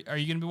 Nathan, where are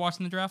you going to be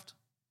watching the draft?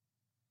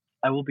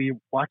 I will be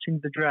watching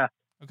the draft.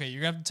 Okay,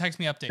 you're going to have to text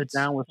me updates. Sit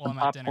down with some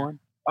popcorn.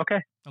 Okay.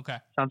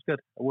 Sounds good.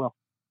 I will.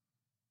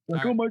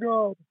 Like, right. Oh my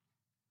God.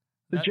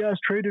 The Jazz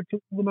traded for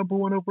the number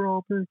 1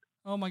 overall pick.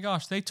 Oh my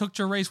gosh, they took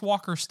Jarace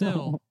Walker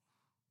still.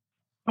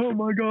 Oh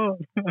my God.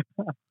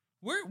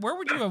 Where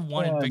would you have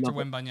wanted Victor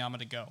Wembanyama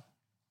to go?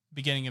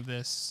 Beginning of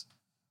this,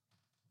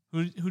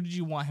 who did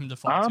you want him to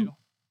fall to?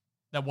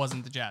 That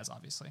wasn't the Jazz,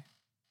 obviously.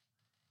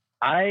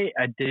 I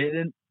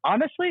didn't,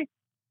 honestly.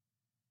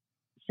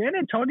 San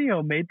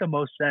Antonio made the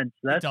most sense.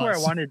 That's where I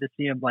wanted to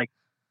see him like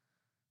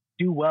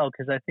do well,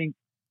 because I think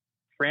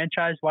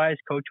franchise-wise,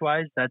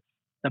 coach-wise, that's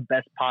the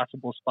best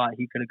possible spot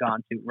he could have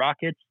gone to.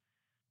 Rockets,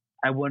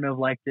 I wouldn't have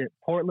liked it.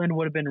 Portland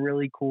would have been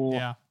really cool.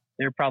 Yeah.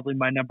 They're probably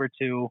my number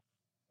 2.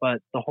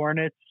 But the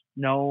Hornets,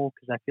 no,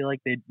 because I feel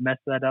like they'd mess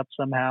that up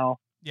somehow.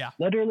 Yeah.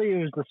 Literally,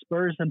 it was the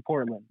Spurs and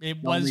Portland.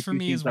 It was for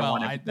me as well.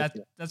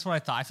 That's what I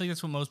thought. I think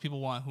that's what most people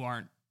want who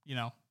aren't,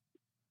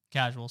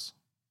 casuals.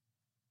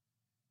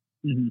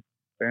 Mm-hmm.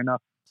 Fair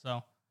enough.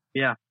 So.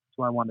 Yeah, that's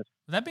what I wanted.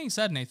 With that being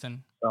said,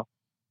 Nathan,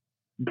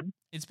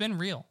 It's been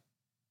real.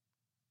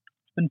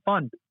 It's been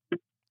fun.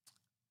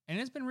 And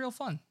it's been real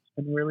fun. It's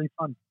been really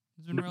fun.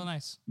 It's been real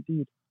nice.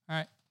 Indeed. All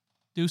right.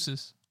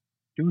 Deuces.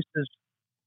 Deuces.